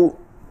has to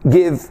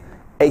give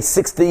a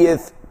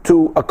 60th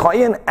to a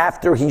kohen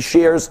after he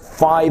shares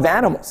 5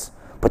 animals.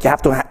 But you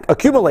have to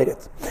accumulate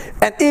it.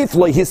 And if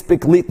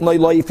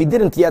if he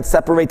didn't yet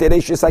separate the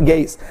reishis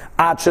hageiz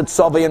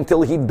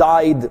until he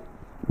died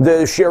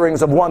the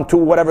shearings of 1, 2,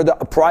 whatever the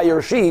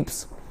prior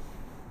sheeps,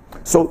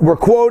 so we're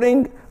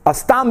quoting a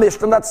stam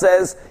mishnah that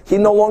says he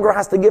no longer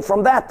has to give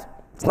from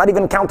that. It's not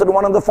even counted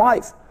one of the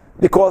 5.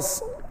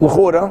 Because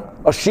l'chora,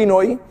 a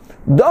shinoi,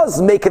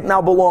 does make it now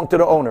belong to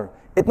the owner.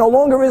 It no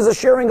longer is a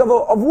sharing of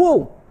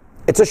wool.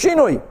 It's a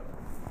shinoi.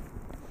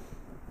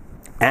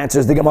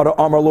 Answers the Gemara,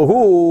 Amar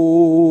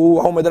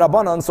Lahu, Homed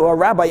Rabbanan. So a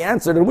rabbi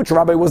answered, and which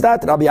rabbi was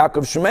that? Rabbi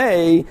Yaakov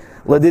Shmei.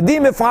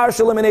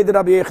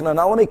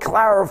 Now let me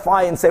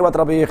clarify and say what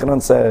Rabbi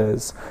Yochanan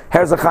says.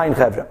 Here's a chayin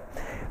chevra.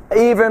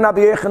 Even Rabbi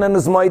Yochanan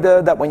is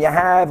moida that when you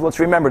have, let's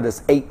remember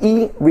this, a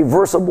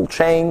irreversible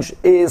change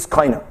is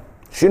kaina.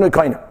 Shinoi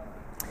kaina.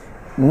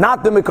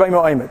 Not the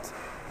mekayma oimet.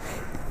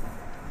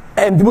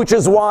 And which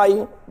is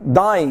why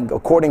dying,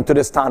 according to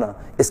this Tana,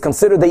 is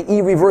considered the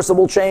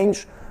irreversible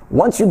change.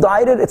 Once you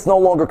dyed it, it's no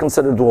longer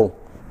considered wool.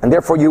 And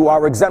therefore you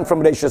are exempt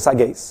from reishis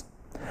hageiz.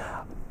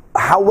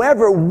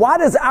 However, what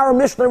is our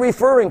Mishnah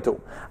referring to?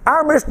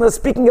 Our Mishnah is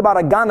speaking about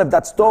a ganav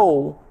that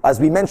stole, as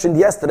we mentioned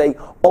yesterday,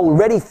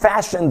 already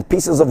fashioned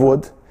pieces of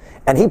wood,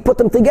 and he put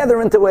them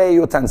together into a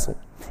utensil.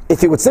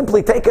 If he would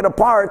simply take it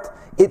apart,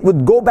 it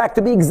would go back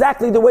to be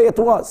exactly the way it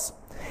was.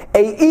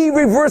 A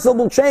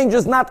irreversible change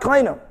is not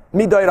kaina,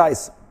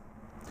 midoraisa.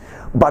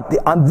 But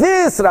on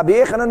this, Rabbi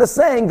Yochanan is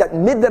saying that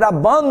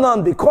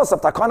midrabanan, because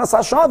of takanas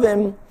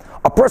hashavim,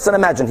 a person,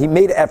 imagine, he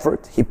made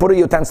effort, he put a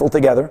utensil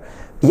together.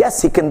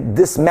 Yes, he can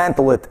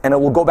dismantle it and it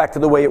will go back to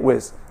the way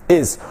it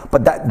is.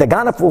 But that, the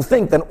ganef will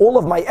think that all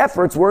of my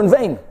efforts were in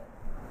vain.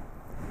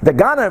 The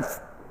ganef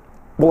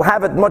will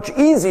have it much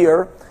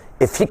easier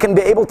if he can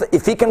be able to,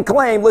 if he can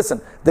claim,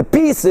 listen, the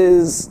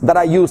pieces that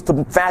I used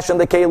to fashion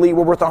the keli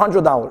were worth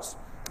 $100.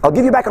 I'll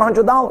give you back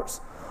 $100.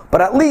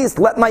 But at least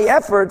let my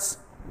efforts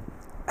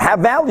have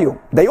value.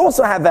 They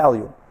also have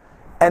value.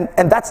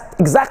 And that's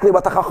exactly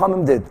what the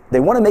Chachamim did.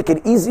 They want to make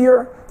it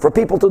easier for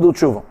people to do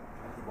tshuva.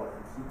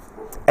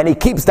 And he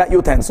keeps that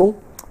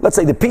utensil. Let's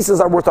say the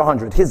pieces are worth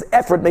 100. His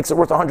effort makes it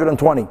worth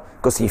 120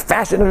 because he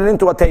fashioned it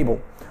into a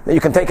table. Then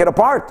you can take it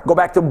apart, go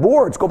back to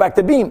boards, go back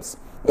to beams.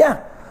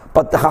 Yeah.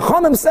 But the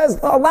Chachamim says,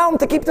 allow him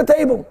to keep the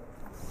table.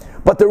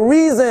 But the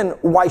reason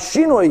why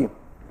shinoi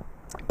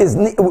is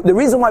the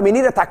reason why we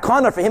need a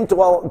takana for him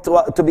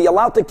to be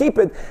allowed to keep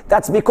it.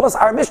 That's because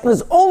our Mishnah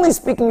is only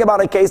speaking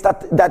about a case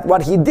that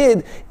what he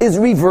did is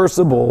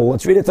reversible.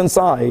 Let's read it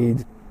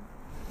inside.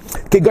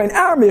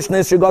 Our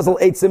Mishnah, he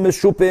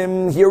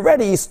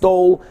already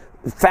stole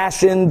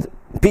fashioned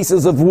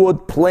pieces of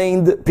wood,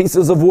 planed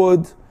pieces of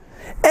wood,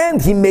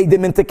 and he made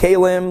them into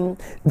kalim.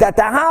 That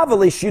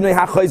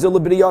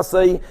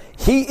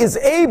he is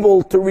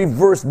able to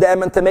reverse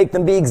them and to make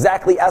them be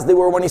exactly as they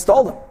were when he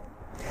stole them.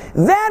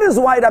 That is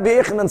why Rabbi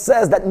Yochanan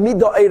says that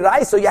mido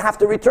eirai, so you have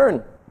to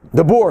return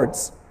the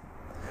boards.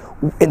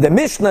 In the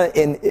Mishnah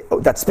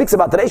that speaks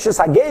about reishis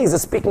hageiz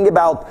is speaking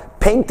about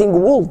painting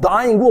wool,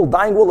 dyeing wool.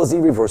 Dyeing wool is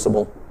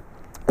irreversible.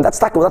 And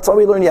that's what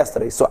we learned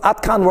yesterday. So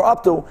Atkan we're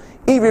up to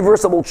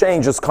irreversible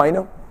change is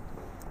kaina.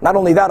 Not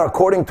only that,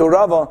 according to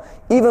Rava,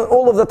 even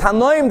all of the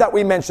Tanoim that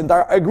we mentioned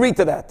agree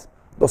to that.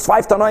 Those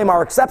 5 Tanoim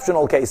are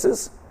exceptional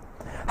cases.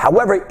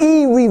 However,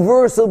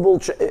 reversible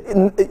change,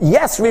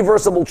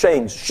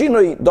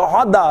 shinui, the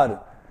hadar,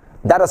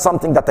 that is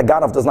something that the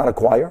ganav does not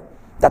acquire.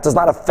 That does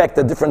not affect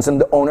the difference in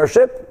the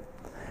ownership.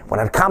 When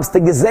it comes to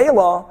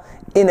gezela,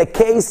 in a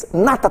case,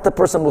 not that the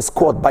person was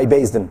caught by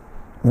Beis Din.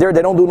 There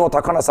they don't do no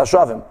takanas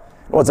hashavim. In other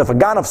words, if a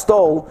ganav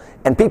stole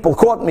and people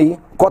caught a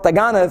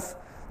ganav,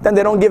 then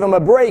they don't give him a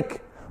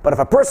break. But if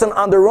a person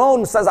on their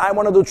own says, I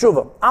want to do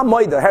tshuva, I'm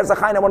moida, here's a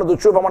chayin, I want to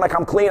do tshuva, I want to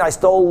come clean, I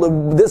stole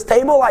this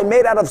table, I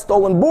made out of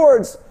stolen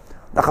boards.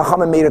 The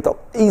Chachamim made it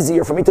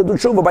easier for me to do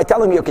tshuva by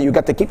telling me, okay, you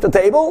got to keep the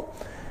table,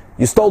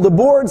 you stole the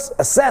boards,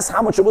 assess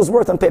how much it was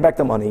worth and pay back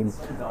the money.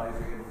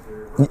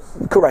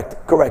 Correct.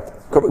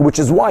 Which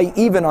is why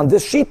even on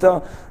this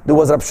shita, there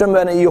was Rab Shimon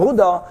ben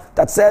Yehuda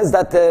that says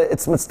that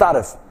it's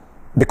mitztaref,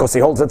 because he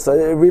holds it's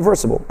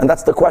reversible. And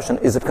that's the question,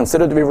 is it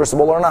considered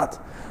reversible or not?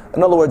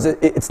 In other words,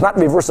 it's not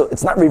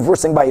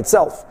reversing by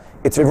itself.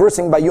 It's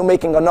reversing by you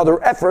making another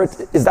effort.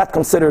 Is that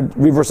considered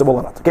reversible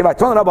or not? Okay, right.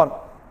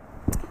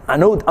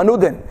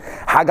 Anudin,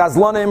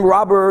 Hagazlanim,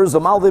 robbers,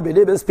 Amalvi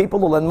Bidibis, people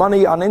who lend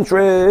money on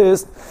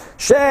interest,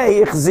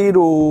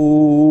 Sheichziru,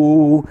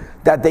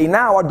 that they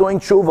now are doing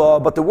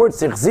tshuva, but the word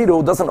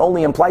Sichziru doesn't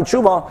only imply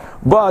tshuva,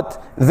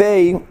 but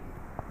they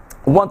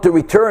want to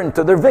return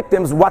to their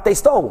victims what they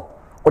stole,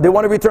 or they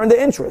want to return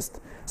the interest.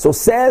 So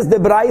says the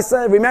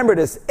Braisa, remember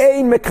this,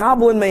 Ein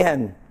Mekabelin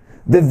Mehen.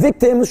 The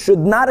victims should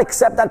not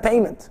accept that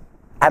payment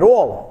at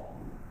all.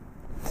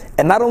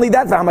 And not only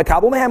that,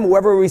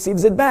 whoever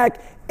receives it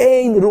back,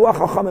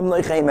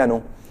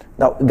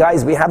 now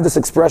guys, we have this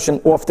expression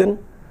often.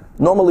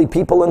 Normally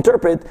people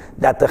interpret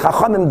that the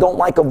Chachamim don't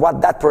like of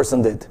what that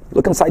person did.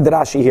 Look inside the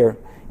Rashi here.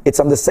 It's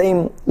on the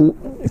same,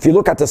 if you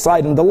look at the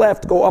side on the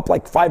left, go up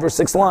like 5 or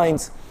 6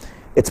 lines.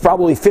 It's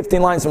probably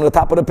 15 lines from the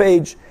top of the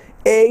page.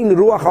 Ein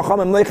ruach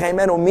chachamim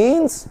leichaimenu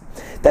means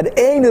that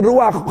ein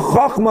ruach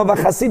chachma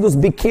v'chasidus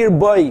bikir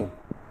boi.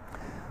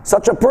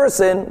 Such a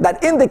person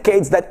that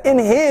indicates that in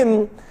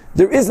him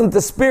there isn't the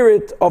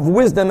spirit of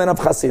wisdom and of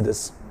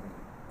chasidus.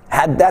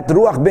 Had that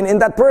ruach been in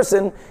that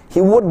person,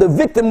 the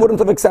victim wouldn't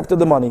have accepted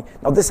the money.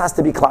 Now this has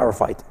to be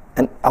clarified,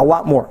 and a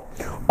lot more.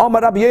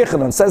 Amar Rabbi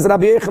Yochanan, says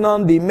Rabbi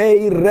Yochanan,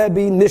 Bimei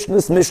Rebbe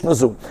Nishnas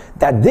Mishnazu,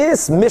 that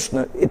this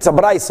Mishnah, it's a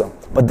Braisa,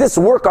 but this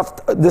work of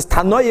this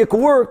Tanoic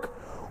work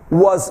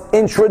was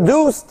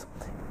introduced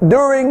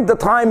during the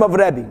time of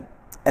Rebbe.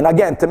 And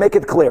again, to make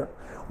it clear,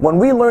 when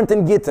we learned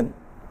in Gittin,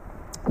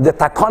 the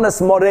Takanas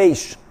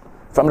Moreish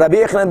from Rabbi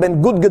Yochanan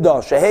ben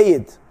Gudgedah,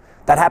 Shehayid,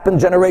 that happened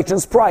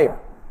generations prior.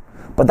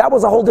 But that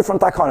was a whole different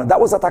takana. That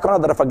was a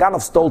takana that if a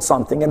ganav stole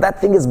something and that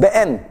thing is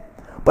be'en,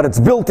 but it's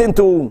built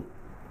into,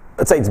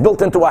 let's say it's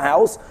built into a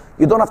house,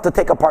 you don't have to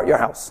take apart your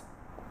house.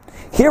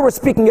 Here we're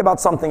speaking about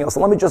something else.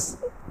 Let me just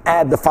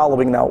add the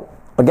following now.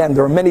 Again,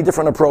 there are many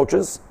different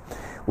approaches.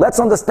 Let's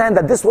understand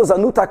that this was a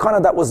new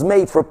takana that was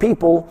made for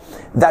people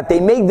that they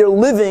made their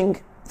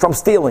living from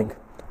stealing,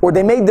 or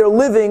they made their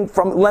living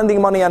from lending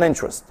money on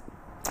interest.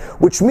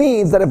 Which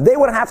means that if they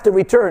would have to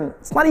return,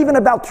 it's not even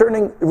about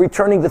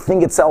returning the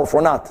thing itself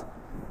or not.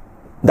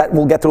 That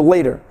we'll get to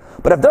later.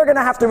 But if they're going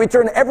to have to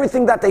return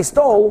everything that they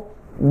stole,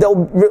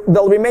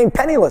 they'll remain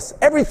penniless.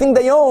 Everything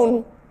they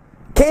own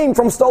came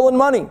from stolen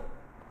money.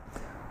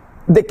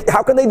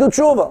 How can they do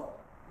tshuva?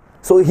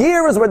 So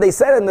here is where they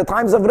said in the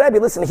times of Rebbe,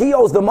 listen, he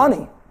owes the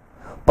money.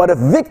 But if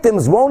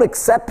victims won't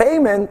accept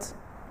payment,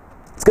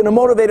 it's going to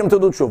motivate him to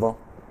do tshuva.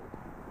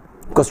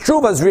 Because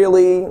tshuva is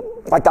really,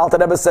 like the Alter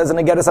Rebbe says in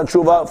the Geras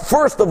HaTshuva,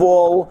 first of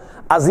all,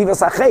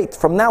 azivas achet.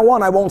 From now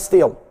on, I won't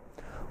steal.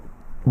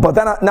 But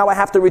then now I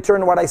have to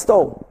return what I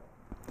stole.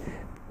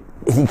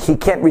 He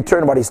can't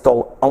return what he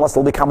stole unless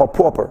he'll become a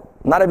pauper.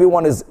 Not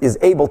everyone is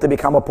able to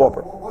become a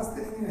pauper. Well, what's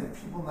the meaning of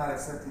people not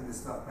accepting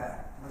this stuff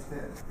back? The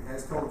guy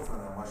stole it from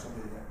them. Why shouldn't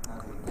they not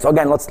take it back? So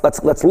again,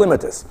 let's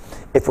limit this.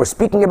 If we're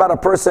speaking about a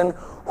person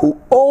who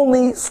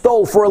only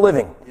stole for a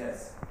living,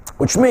 yes,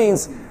 which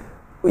means,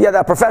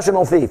 a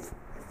professional thief,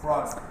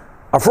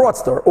 a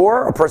fraudster,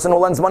 or a person who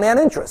lends money on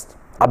interest,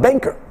 a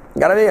banker.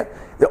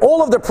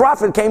 All of the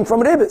profit came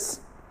from ribbis.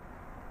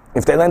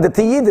 If they lend it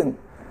to Yidden,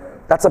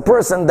 that's a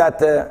person that,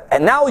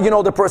 and now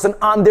the person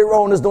on their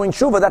own is doing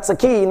tshuva. That's a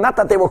key, not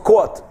that they were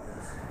caught.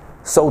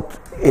 So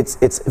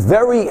it's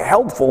very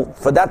helpful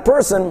for that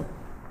person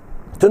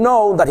to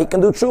know that he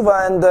can do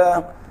tshuva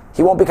and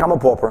he won't become a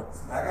pauper.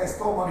 That guy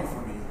stole money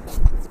from me,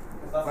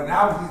 but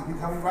now he's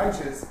becoming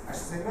righteous. I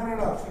should say,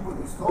 no, keep what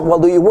you stole.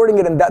 Well, you're wording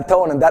it in that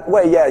tone, in that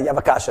way, yeah, you have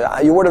a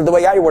kasha. You word it the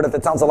way I word it,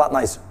 it sounds a lot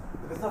nicer.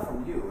 But it's not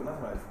from you, not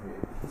from me.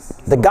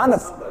 The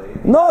Ganef.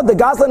 No, the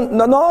Gazlan,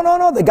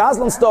 no, the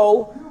Gazlan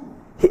stole.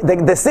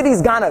 The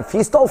city's Ganef.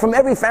 He stole from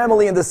every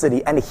family in the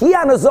city. And he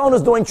on his own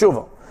is doing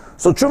tshuva.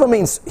 So tshuva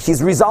means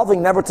he's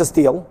resolving never to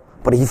steal,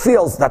 but he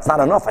feels that's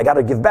not enough, I got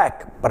to give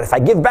back. But if I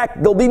give back,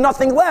 there'll be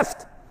nothing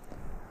left.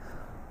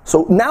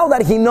 So now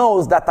that he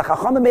knows that the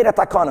Chachamim made a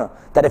takana,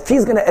 that if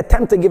he's going to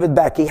attempt to give it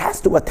back, he has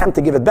to attempt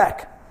to give it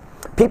back.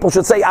 People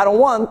should say, I don't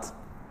want.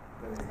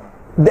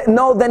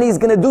 No, then he's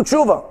going to do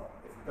tshuva.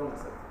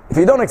 If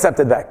you don't accept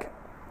it back.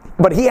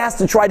 But he has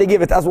to try to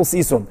give it, as we'll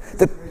see soon.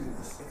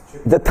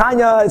 The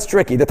Tanya is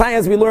tricky. The Tanya,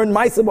 as we learned,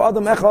 Ma'aseh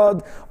b'Adam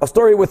Echad, a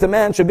story with a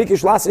man,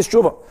 Shebikish Lasis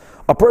Tshuva.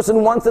 A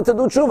person wanted to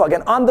do tshuva,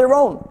 again, on their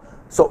own.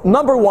 So,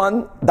 number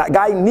one, that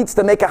guy needs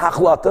to make a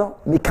hachlata,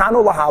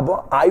 Mikano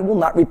lahaba, I will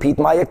not repeat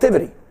my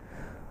activity.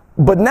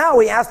 But now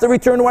he has to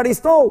return what he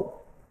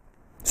stole.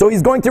 So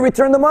he's going to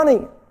return the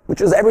money,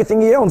 which is everything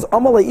he owns.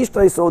 Amalei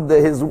Ishtay, so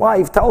his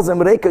wife tells him,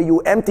 Reika, you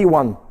empty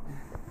one.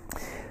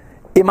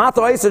 Imato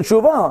Eisa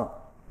Tshuva.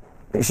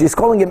 She's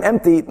calling him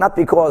empty, not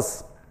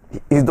because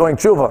he's doing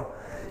tshuva.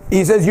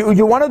 He says,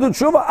 you want to do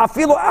tshuva?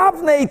 Afilu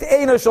avneit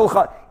eina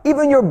sholcha.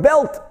 Even your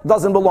belt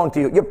doesn't belong to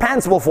you. Your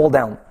pants will fall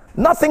down.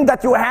 Nothing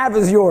that you have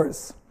is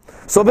yours.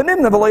 So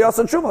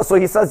So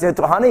he says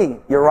to honey,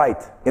 you're right.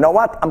 You know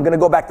what? I'm going to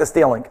go back to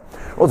stealing.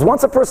 Because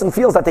once a person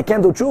feels that they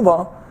can't do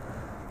tshuva,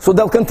 so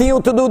they'll continue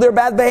to do their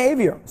bad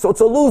behavior. So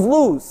it's a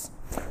lose-lose.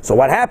 So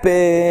what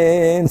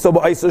happened? So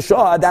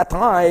at that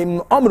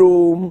time,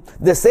 Amru,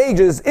 the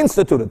sages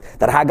instituted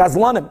that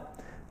Hagazlanim,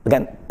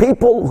 Again,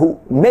 people who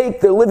make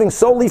their living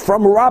solely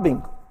from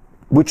robbing,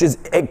 which is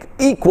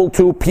equal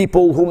to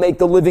people who make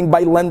the living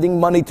by lending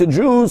money to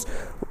Jews,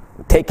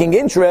 taking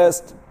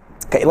interest.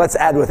 Okay, let's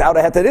add without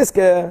a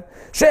heteriska.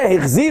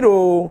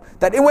 Shehichziru,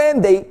 that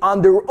when they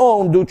on their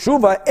own do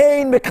tshuva,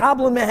 ein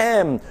mekabel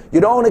mehem. You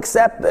don't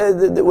accept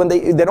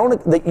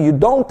you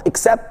don't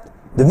accept.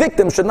 The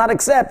victim should not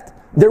accept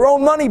their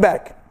own money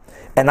back.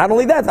 And not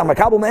only that,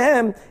 mekabel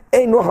mehem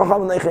ein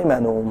ruchacham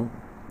neichemenu.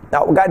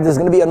 Now, guys, there's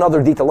going to be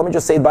another detail. Let me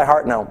just say it by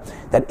heart now.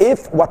 That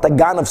if what the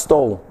ganav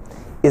stole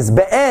is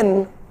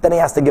be'en, then he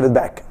has to give it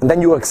back. And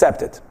then you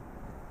accept it.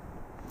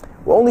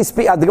 We'll only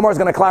speak, the Gemara is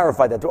going to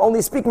clarify that. We're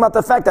only speaking about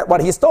the fact that what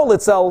he stole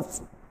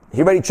itself,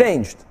 he already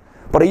changed.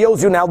 But he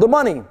owes you now the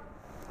money.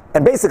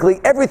 And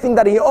basically, everything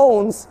that he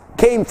owns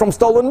came from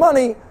stolen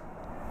money.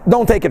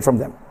 Don't take it from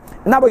them.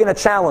 And now we're going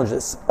to challenge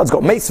this. Let's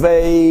go.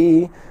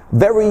 Meisvei,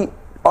 very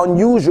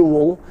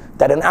unusual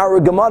that in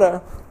our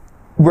Gemara,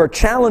 we're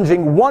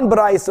challenging one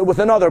Baraisa with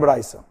another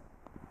Baraisa.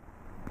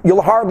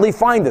 You'll hardly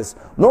find this.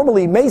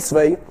 Normally,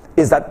 Meisvei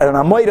is that an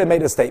Amoida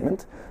made a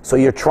statement, so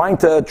you're trying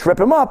to trip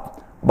him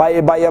up by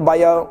a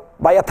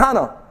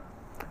Tana.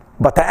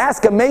 But to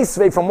ask a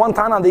Meisvei from one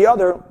Tana on the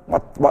other,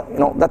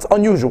 that's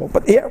unusual.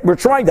 But here, we're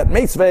trying that.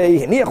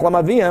 Meisvei,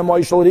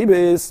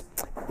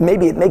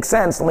 maybe it makes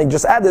sense. Let me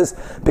just add this,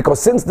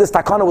 because since this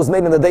takana was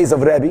made in the days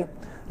of Rebbe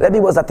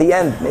was at the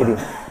end, maybe.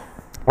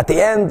 At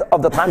the end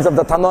of the times of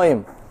the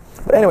Tanoim.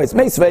 But anyways,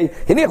 Meisvei,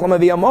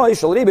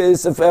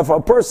 if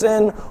a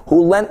person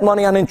who lent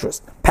money on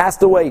interest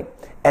passed away,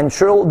 and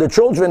the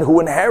children who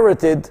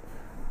inherited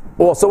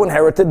also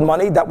inherited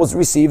money that was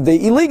received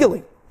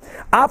illegally.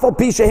 Even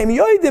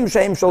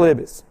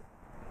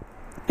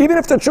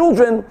if the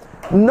children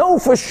know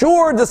for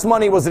sure this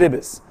money was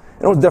ribis.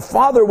 Their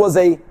father was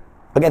he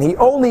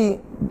only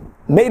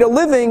made a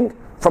living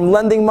from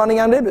lending money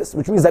on ribis,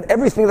 which means that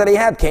everything that he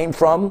had came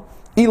from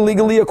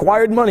illegally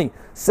acquired money.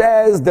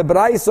 Says the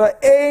Braisa,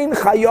 Ein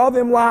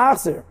chayavim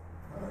lahachzir.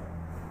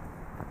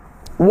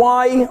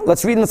 Why?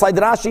 Let's read inside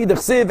Rashi,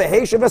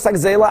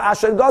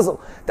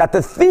 that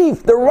the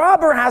thief, the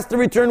robber, has to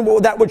return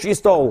that which he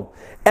stole.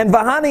 And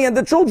Vahani and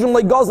the children,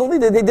 like Gazel,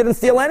 they didn't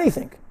steal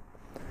anything.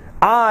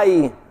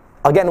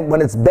 Again,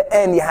 when it's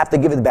be'en, you have to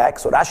give it back.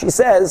 So Rashi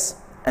says,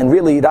 and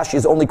really Rashi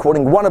is only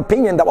quoting one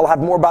opinion, that we'll have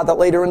more about that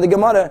later in the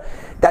Gemara,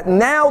 that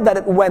now that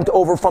it went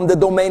over from the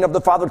domain of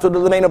the father to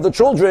the domain of the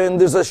children,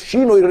 there's a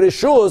shinui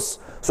rishus,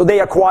 so they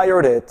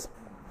acquired it.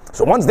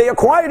 So once they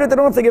acquired it, they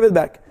don't have to give it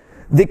back.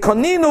 The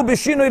koninu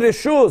b'shinui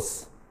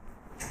rishus.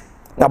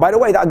 Now, by the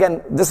way,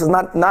 again, this is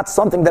not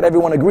something that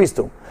everyone agrees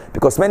to,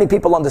 because many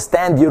people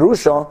understand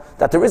Yerusha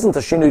that there isn't a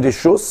shinui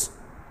rishus.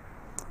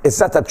 It's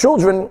that the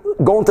children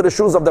go into the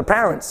shoes of their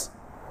parents,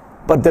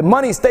 but the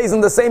money stays in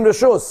the same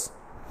rishus.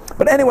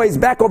 But anyways,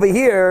 back over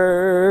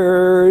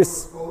here. And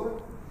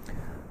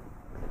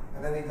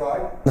then he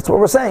died. That's what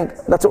we're saying.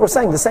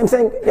 The same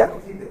thing. Yeah.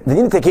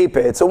 They need to keep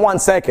it. So 1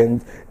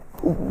 second.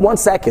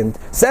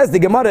 Says the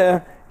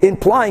Gemara,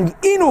 implying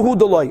inuhu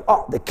delay.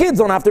 The kids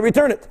don't have to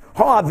return it.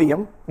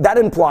 Ha'avim. That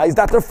implies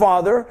that their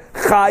father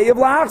chayiv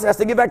lahachs has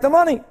to give back the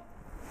money.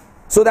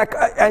 So that,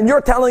 and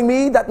you're telling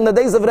me that in the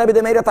days of Rebbe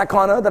they made a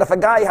takana that if a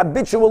guy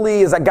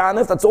habitually is a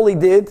ganif, that's all he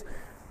did,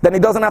 then he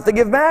doesn't have to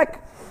give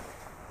back.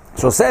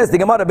 So says the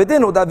Gemara,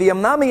 bedinu that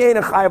v'yamnami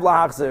ein chayiv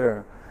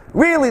lahachzir.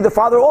 Really, the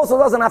father also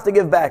doesn't have to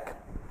give back.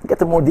 We'll get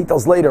to more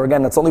details later.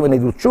 Again, that's only when they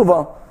do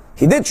tshuva.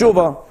 He did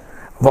tshuva.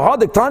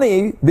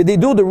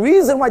 The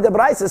reason why the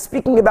Braisa is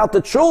speaking about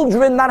the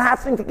children not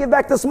having to give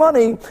back this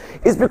money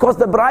is because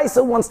the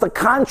Braisa wants to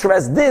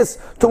contrast this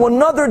to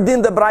another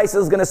din the Braisa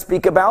is going to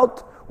speak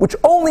about, which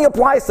only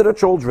applies to the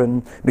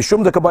children. Since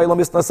the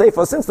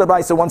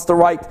Braisa wants to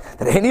write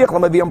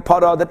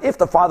that if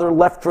the father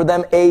left for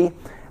them a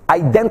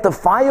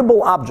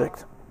identifiable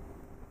object,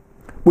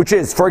 which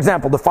is, for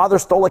example, the father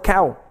stole a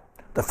cow,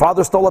 the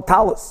father stole a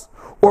talus,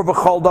 or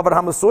v'chol davar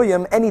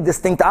hamasuyim, any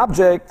distinct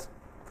object,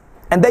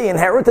 and they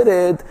inherited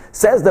it,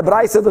 says the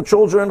Braisa, the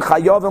children,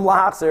 chayovim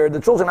lahachzer, the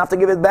children have to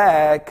give it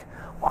back.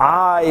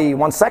 Why?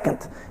 1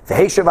 second.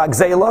 V'heshev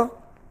agzela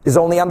is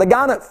only on the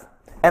ganav.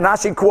 And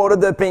Rashi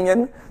quoted the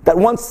opinion that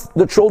once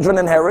the children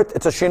inherit,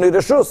 it's a shinui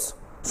reshus.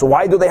 So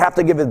why do they have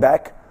to give it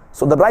back?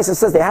 So the Braisa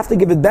says they have to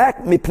give it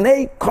back,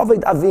 mipnei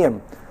koved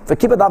avim. For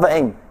kibbud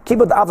ava'im.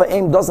 Kibbud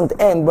ava'im doesn't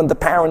end when the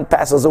parent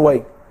passes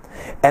away.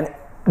 And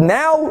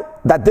now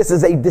that this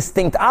is a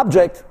distinct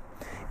object,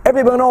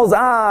 everybody knows,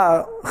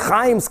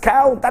 Chaim's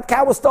cow, that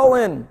cow was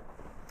stolen.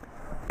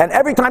 And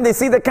every time they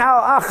see the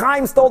cow,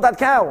 Chaim stole that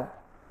cow.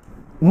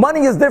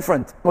 Money is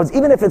different.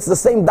 Even if it's the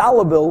same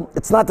dollar bill,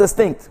 it's not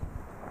distinct.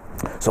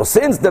 So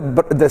since the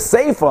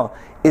Seifa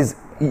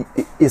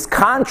is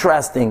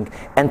contrasting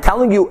and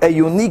telling you a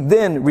unique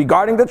din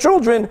regarding the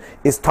children,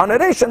 is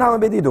Tanaresh and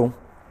Hamabedidu.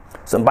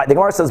 So the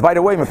Gemara says, by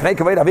the way, what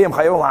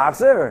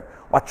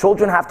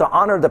children have to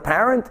honor the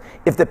parent?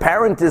 If the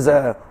parent is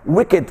a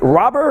wicked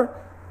robber,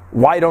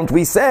 why don't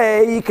we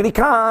say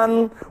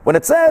Krikan when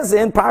it says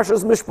in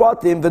Parshas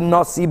Mishpatim,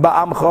 "V'nasi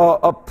ba'amcha,"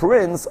 a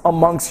prince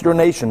amongst your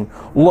nation,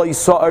 Lo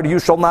yisa'ar, you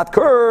shall not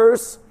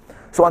curse.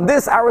 So on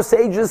this, our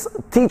sages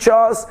teach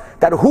us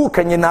that who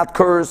can you not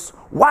curse?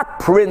 What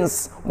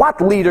prince, what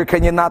leader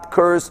can you not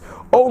curse?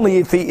 Only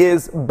if he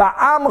is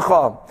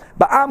ba'amcha.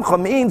 Ba'amcha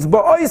means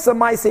ba'oisa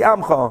maisi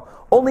amcha.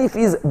 Only if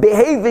he's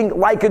behaving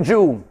like a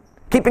Jew,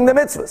 keeping the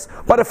mitzvahs.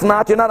 But if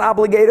not, you're not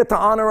obligated to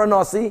honor a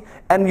nasi,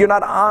 and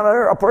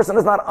a person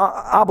is not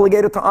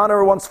obligated to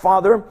honor one's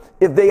father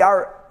if they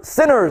are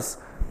sinners.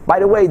 By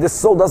the way, this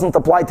so doesn't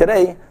apply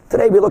today.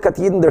 Today we look at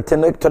Yidden, they're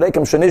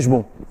terekim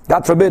shenishbu.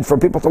 God forbid for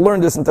people to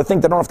learn this and to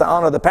think they don't have to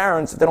honor the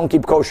parents if they don't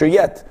keep kosher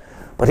yet.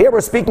 But here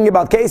we're speaking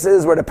about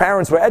cases where the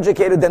parents were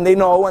educated, then they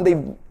know, and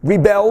they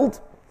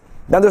rebelled.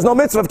 Then there's no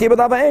mitzvah of kibbutz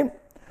avayim.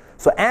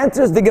 So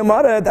answers the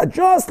Gemara that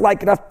just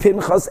like Rav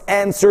Pinchas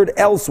answered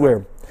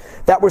elsewhere,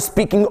 that we're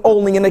speaking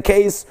only in a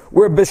case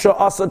where Bisha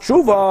Asa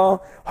Tshuva,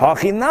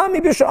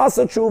 Hachinami Bisha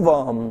Asa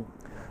Tshuva.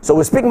 So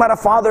we're speaking about a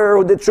father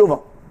who did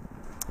Tshuva,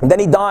 and then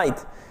he died.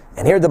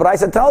 And here the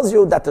Braisa tells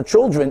you that the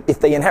children, if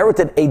they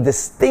inherited a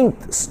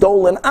distinct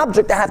stolen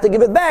object, they have to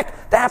give it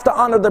back. They have to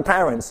honor their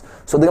parents.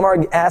 So the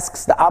Gemara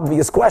asks the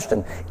obvious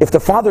question. If the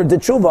father did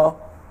Tshuva,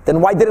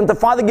 then why didn't the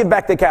father give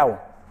back the cow?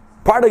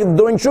 Part of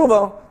doing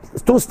Tshuva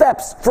is 2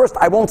 steps. First,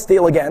 I won't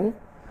steal again.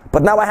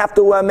 But now I have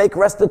to make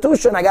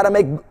restitution. I got to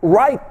make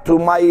right to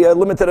my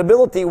limited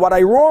ability what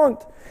I wronged.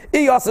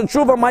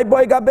 My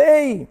boy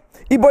Gabei.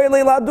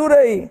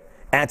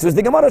 Answers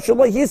the Gemara.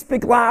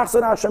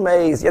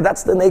 Yeah,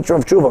 that's the nature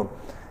of tshuva.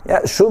 Yeah,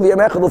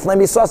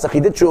 he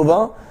did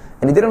tshuva,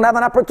 and he didn't have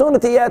an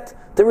opportunity yet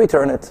to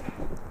return it.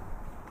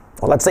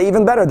 Well, let's say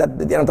even better that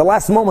the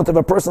last moment of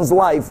a person's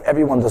life,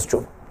 everyone does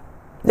tshuva.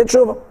 Did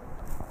tshuva.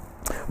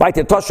 Right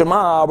here,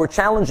 Toshima, we're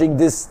challenging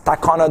this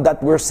takana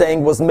that we're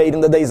saying was made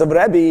in the days of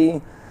Rebbe,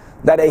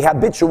 that a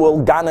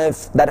habitual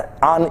ganef that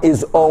on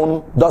his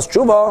own does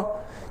tshuva,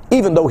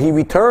 even though he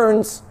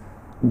returns,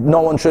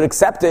 no one should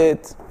accept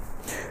it.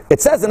 It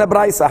says in a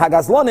Braisa,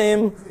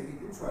 Hagazlonim. He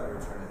did try to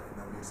return it, and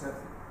nobody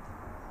accepted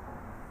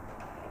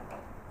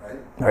it. Right?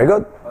 Very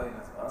good. Why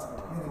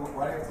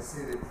do you have to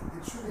say that it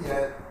should be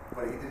yet,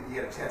 but he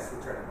had a chance to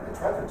return it? He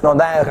tried to return No,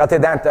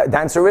 the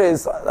answer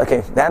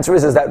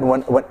is, is that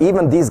when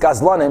even these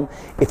Gazlonim,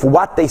 if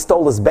what they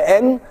stole is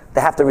be'en,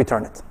 they have to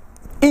return it.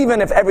 Even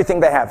if everything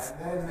they have.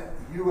 And then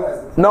you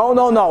as the...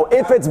 No.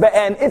 If it's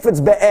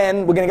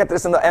be'en, we're going to get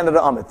this in the end of the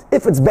Amit.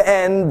 If it's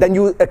be'en, then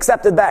you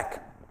accept it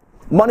back.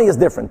 Money is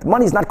different.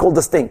 Money is not called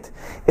distinct.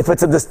 If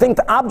it's a distinct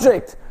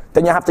object,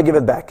 then you have to give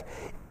it back.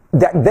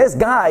 This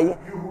guy,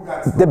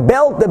 the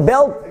belt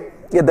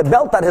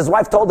that his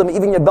wife told him,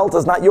 even your belt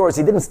is not yours.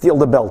 He didn't steal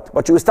the belt.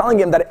 But she was telling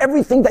him that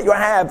everything that you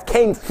have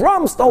came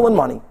from stolen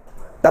money.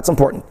 That's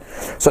important.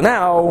 So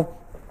now,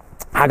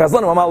 a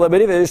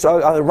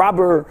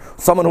robber,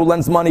 someone who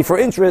lends money for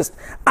interest,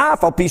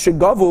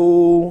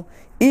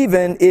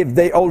 even if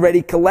they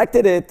already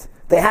collected it,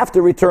 they have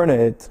to return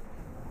it.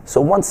 So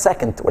 1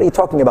 second, what are you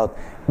talking about?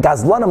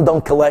 Gazlanim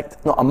don't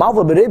collect. No, a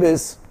malva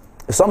beribis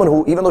is someone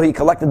who, even though he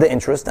collected the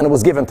interest and it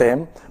was given to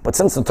him, but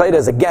since the Torah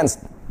is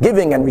against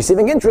giving and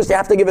receiving interest, you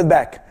have to give it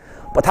back.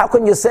 But how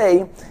can you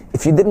say,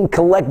 if you didn't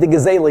collect the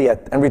gezela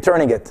yet and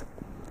returning it?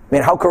 I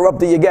mean, how corrupt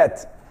do you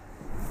get?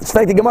 It's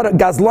like the Gemara,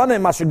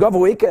 Gazlanim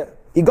mashigavu ike.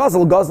 He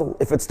guzzle.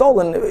 If it's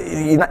stolen,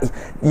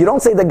 you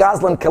don't say the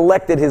Gazlan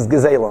collected his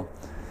gezela.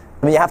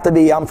 I mean, you have to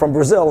be, I'm from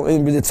Brazil.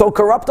 It's so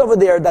corrupt over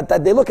there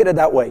that they look at it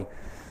that way.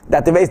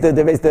 That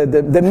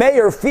the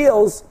mayor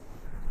feels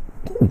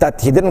that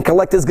he didn't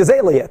collect his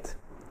gezela yet.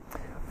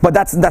 But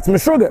that's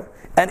meshuga.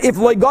 And if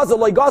loy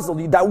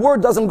gazel, that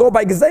word doesn't go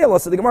by gezela,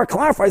 so the Gemara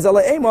clarifies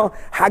ema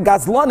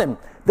hagazlanim.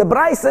 The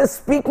Braisa is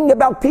speaking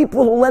about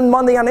people who lend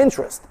money on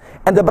interest.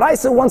 And the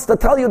Braisa wants to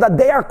tell you that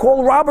they are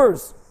called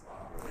robbers.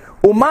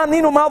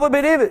 Umaninu malva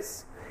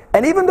berivis.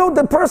 And even though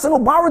the person who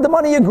borrowed the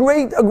money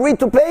agreed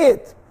to pay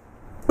it,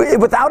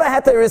 without a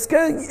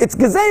heteriska, it's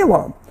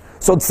gezela.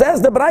 So it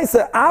says the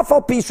Braisa,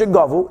 afal pisha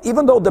gavu,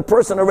 even though the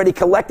person already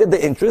collected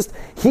the interest,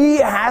 he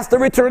has to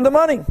return the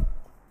money.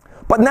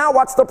 But now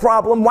what's the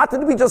problem? What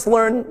did we just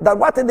learn? That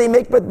what did they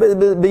make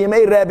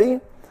b'yemei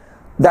Rebbe?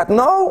 That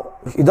no,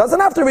 he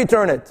doesn't have to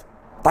return it.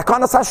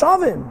 Takanas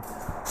hashavim.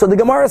 So the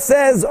Gemara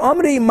says,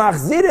 Omri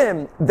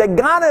machzirim, the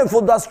ganev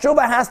who does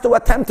tshuva has to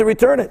attempt to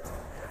return it.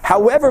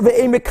 However,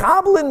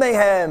 ve'emikablin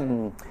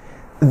mehem,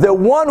 the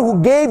one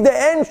who gave the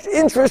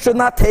interest should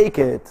not take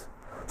it.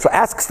 So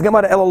asks the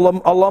Gemara,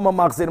 Alama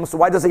machzirim, so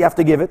why does he have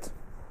to give it?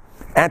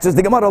 Answers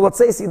the Gemara, let's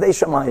say sidei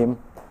shamayim.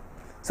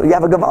 So you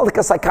have a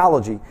Gavalika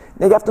psychology.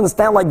 Now you have to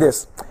understand like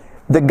this.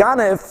 The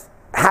Ganef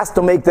has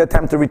to make the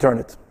attempt to return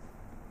it.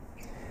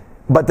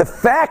 But the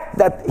fact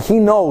that he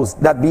knows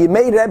that they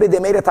made a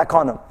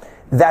takana,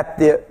 that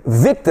the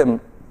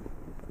victim,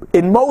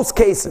 in most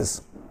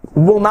cases,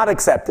 will not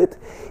accept it,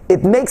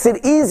 it makes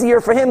it easier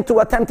for him to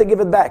attempt to give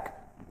it back.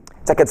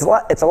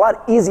 It's a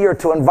lot easier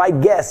to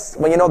invite guests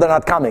when you know they're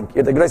not coming.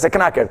 You're the Greise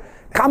Knacker.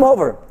 Come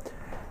over.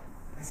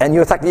 And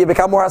you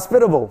become more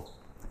hospitable.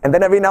 And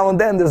then every now and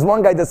then there's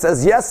one guy that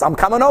says, yes, I'm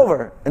coming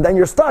over. And then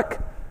you're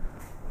stuck.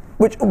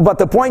 But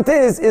the point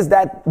is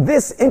that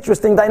this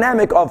interesting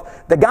dynamic of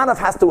the Ganav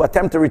has to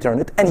attempt to return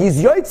it, and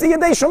he's Yoitzi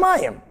Yedei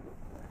Shemayim.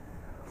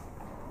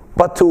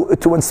 But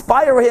to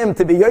inspire him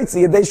to be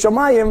Yotzi Yedei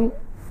Shamayim,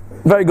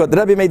 very good. The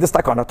Rebbe made this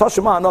takana.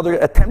 Toshima, another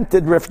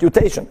attempted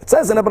refutation. It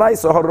says in a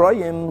Braisa,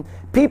 Horoyim,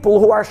 people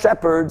who are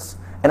shepherds,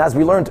 and as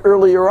we learned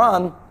earlier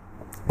on,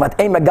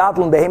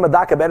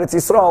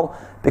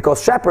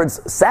 because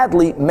shepherds,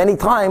 sadly, many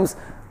times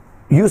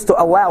used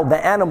to allow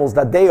the animals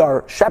that they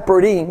are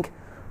shepherding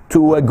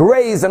to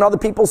graze in other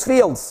people's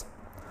fields.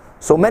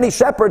 So many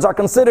shepherds are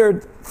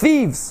considered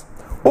thieves.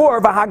 Or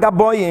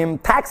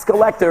v'hagaboyim, tax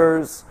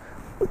collectors.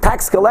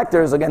 Tax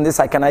collectors, again, this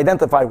I can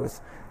identify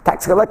with.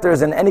 Tax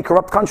collectors in any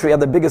corrupt country are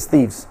the biggest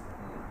thieves.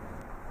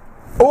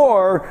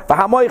 Or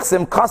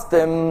v'hamoichsim,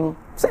 custom,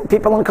 same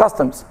people in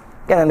customs.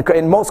 Again,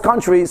 in most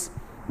countries,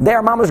 they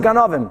are mamash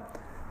ganovim,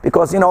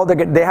 because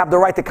they have the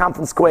right to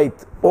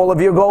confiscate all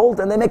of your gold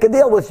and they make a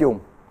deal with you.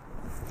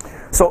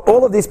 So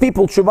all of these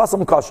people,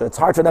 tshuvasam kasha, it's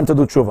hard for them to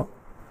do tshuva.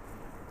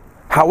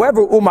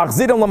 However,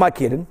 umachzirim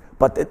lamakirin,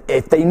 but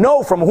if they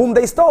know from whom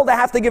they stole, they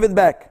have to give it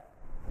back.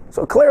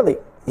 So clearly,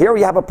 here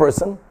we have a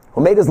person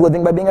who made his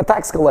living by being a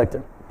tax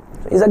collector.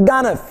 He's a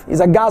ganef,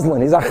 he's a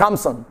gazlan, he's a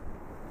chamson.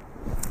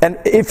 And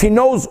if he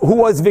knows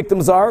who his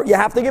victims are, you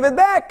have to give it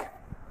back.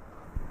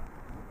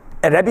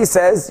 And Rebbe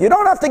says, you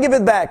don't have to give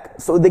it back.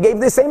 So they gave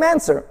the same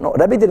answer. No,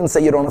 Rebbe didn't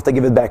say you don't have to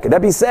give it back.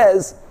 Rebbe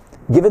says,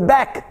 give it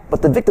back,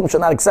 but the victim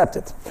should not accept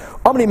it.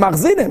 Omni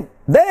machzirim,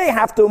 they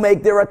have to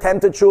make their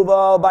attempt at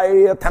tshuva by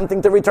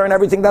attempting to return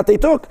everything that they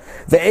took.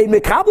 They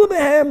mikabel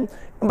behem,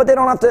 but they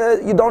don't have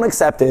to. You don't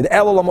accept it.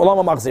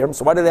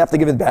 So why do they have to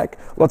give it back?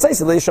 Let's say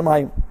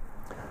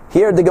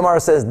here the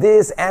Gemara says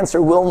this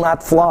answer will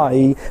not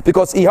fly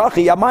because how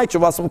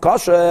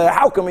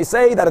can we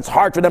say that it's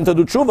hard for them to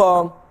do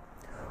tshuva?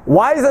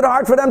 Why is it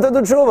hard for them to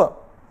do tshuva?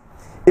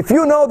 If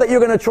you know that you're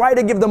going to try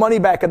to give the money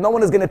back and no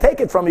one is going to take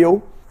it from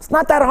you, it's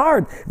not that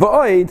hard.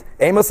 The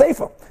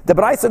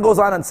Braisa goes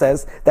on and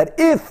says that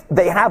if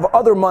they have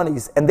other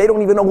monies and they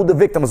don't even know who the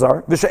victims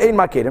are,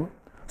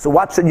 so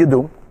what should you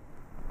do?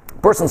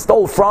 Person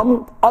stole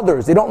from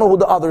others. They don't know who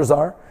the others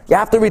are. You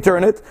have to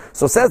return it.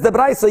 So says the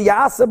Braisa,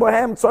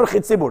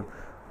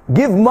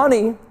 give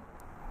money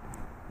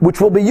which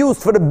will be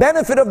used for the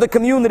benefit of the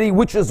community,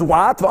 which is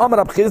what? Build a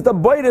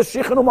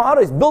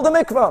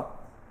mikvah.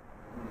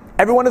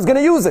 Everyone is going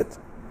to use it.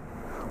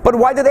 But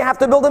why do they have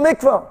to build a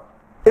mikvah?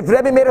 If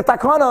Rebbe made a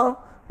takana,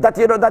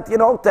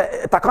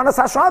 takana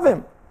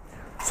sashavim.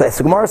 So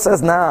Gemara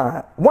says,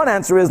 nah. One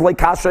answer is like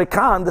kasher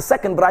kan. The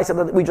second brayso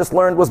that we just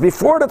learned was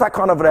before the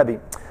takana of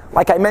Rebbe.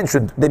 Like I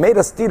mentioned, they made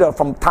a stira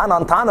from Tana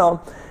and Tana.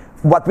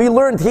 What we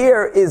learned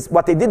here is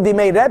what they did. They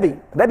made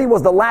Rebbe. Rebbe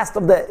was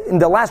in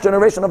the last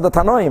generation of the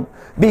Tanoim.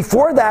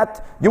 Before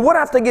that, you would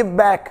have to give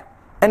back.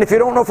 And if you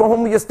don't know from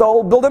whom you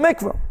stole, build a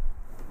mikvah.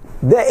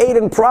 The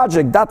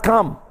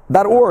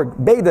aidenproject.com.org,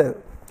 Beida.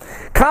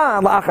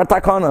 Kan la'achar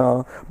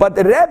takana. But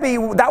the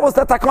Rebbe, that was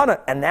the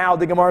takana. And now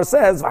the Gemara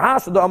says,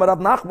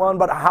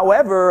 but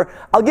however,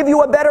 I'll give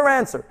you a better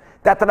answer.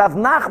 That Rav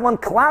Nachman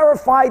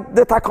clarified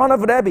the takana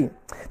of Rebbe.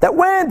 That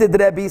when did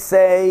Rebbe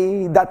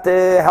say that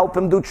to help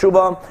him do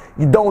tshuva,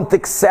 you don't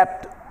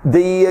accept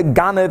the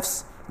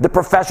ganevs, the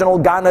professional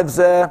ganevs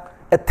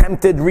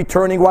attempted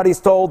returning what he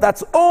stole?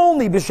 That's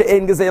only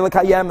b'she'en gezeh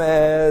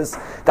l'kayemes.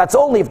 That's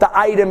only if the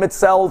item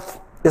itself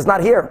is not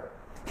here.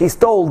 He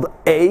stole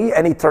A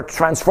and he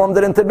transformed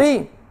it into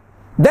B.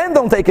 Then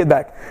don't take it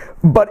back.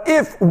 But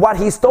if what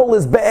he stole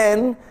is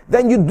Ben,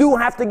 then you do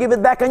have to give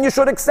it back and you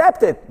should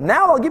accept it.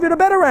 Now I'll give you the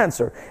better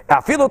answer.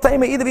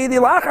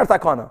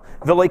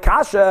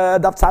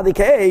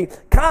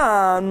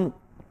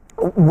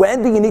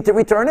 When do you need to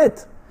return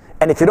it?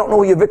 And if you don't know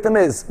who your victim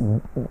is,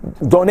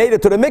 donate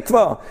it to the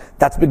mikvah.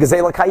 That's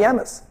b'gezela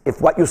kayemes.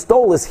 If what you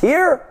stole is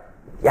here,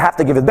 you have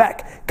to give it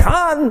back.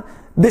 Kan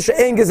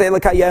b'she'en gezela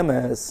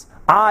kayemes.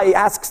 I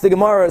asks the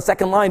Gemara,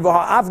 second line,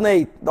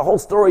 the whole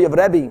story of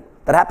Rebbe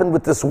that happened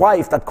with this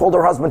wife that called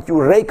her husband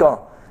Eureka.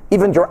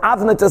 Even your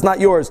avnet is not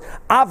yours.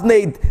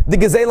 Avnet the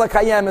gezela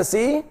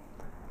kayemesi.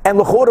 And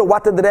l'chora,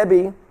 what did the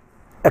Rebbe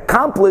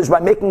accomplish by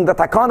making the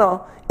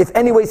takana? If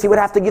anyways he would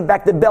have to give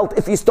back the belt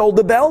if he stole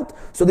the belt.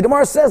 So the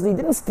Gemara says he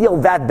didn't steal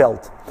that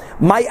belt.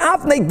 My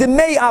avnet the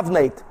may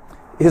avnet.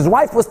 His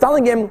wife was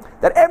telling him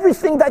that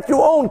everything that you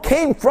own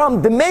came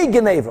from the may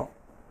geneva.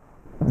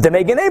 The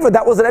Megeneva,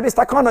 that was the Rebbe's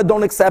takana,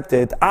 don't accept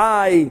it.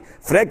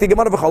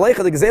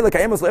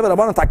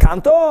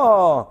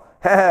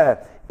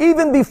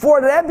 Even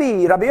before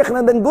Rebbe, Rabbi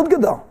Yochanan ben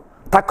Gudgada,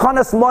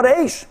 takanas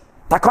moreish,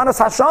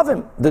 takanas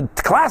hashavim, the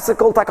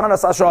classical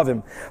takanas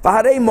hashavim.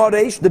 V'harei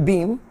moreish, the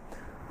beam.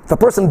 If a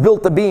person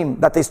built the beam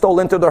that they stole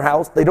into their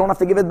house, they don't have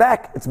to give it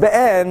back. It's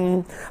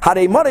be'en.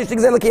 Harei moreish,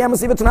 tigzeh l'kiyam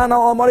asivatanana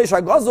al moreish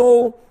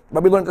agazul.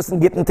 But we learned this in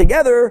Getting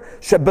Together.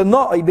 If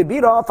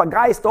a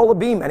guy stole a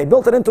beam and he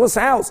built it into his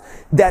house,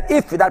 that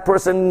if that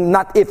person,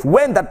 not if,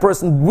 when that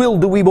person will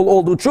do, we will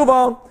all do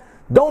tshuva.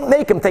 Don't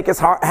make him take his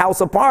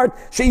house apart.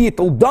 And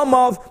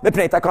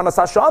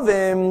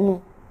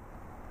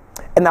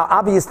now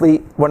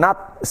obviously, we're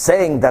not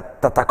saying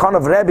that the takana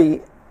of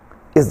Rebbe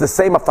is the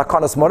same of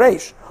takanas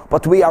moreish.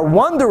 But we are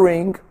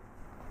wondering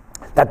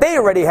that they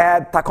already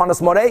had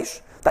takanas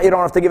moreish, that you don't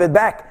have to give it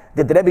back.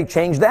 Did the Rebbe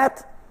change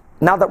that?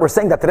 Now that we're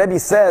saying that the Rebbe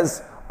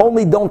says,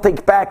 only don't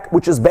take back,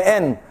 which is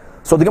be'en.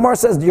 So the Gemara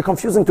says, you're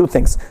confusing two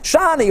things.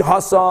 Shani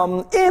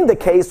hasam, in the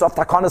case of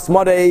takanas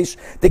moreish,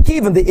 the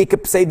kiven, the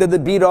ikip seder, the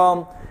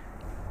biram.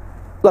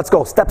 Let's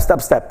go, step.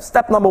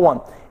 Step number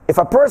one. If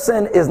a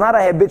person is not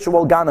a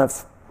habitual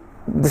ganef,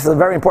 this is a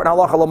very important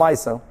halacha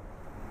l'maisa,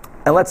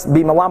 and let's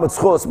be malamet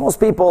schus, most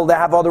people, they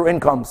have other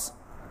incomes.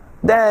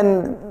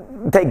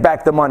 Then take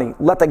back the money.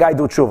 Let the guy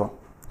do tshuva.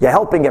 You're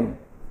helping him.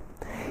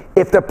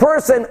 If the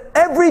person,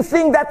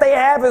 everything that they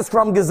have is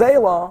from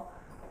gezela,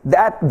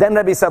 then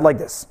Rebbe said like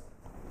this.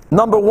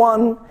 Number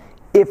one,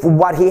 if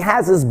what he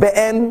has is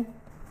be'en,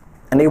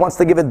 and he wants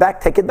to give it back,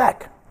 take it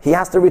back. He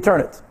has to return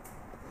it.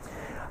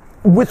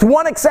 With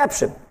one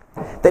exception,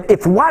 that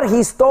if what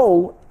he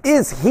stole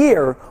is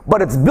here,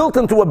 but it's built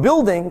into a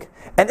building,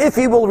 and if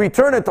he will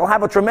return it, he'll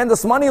have a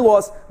tremendous money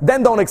loss,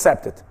 then don't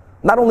accept it.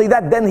 Not only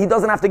that, then he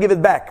doesn't have to give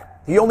it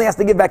back. He only has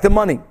to give back the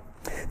money.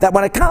 That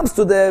when it comes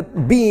to the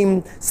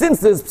beam, since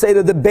there's say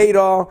the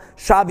beta,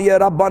 Shavia,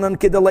 Rabbanan,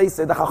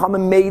 Kidalese, the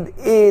Chachamim made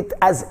it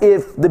as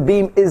if the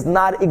beam is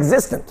not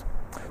existent.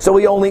 So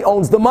he only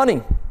owns the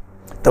money.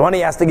 The money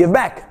he has to give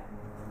back.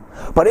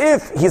 But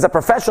if he's a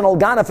professional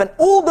ganef and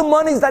all the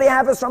monies that he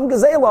has is from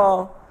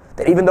Gezela,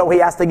 that even though he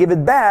has to give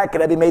it back,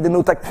 and he made a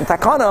new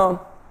takana,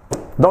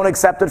 don't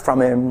accept it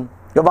from him.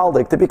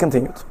 Gavaldik, to be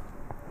continued.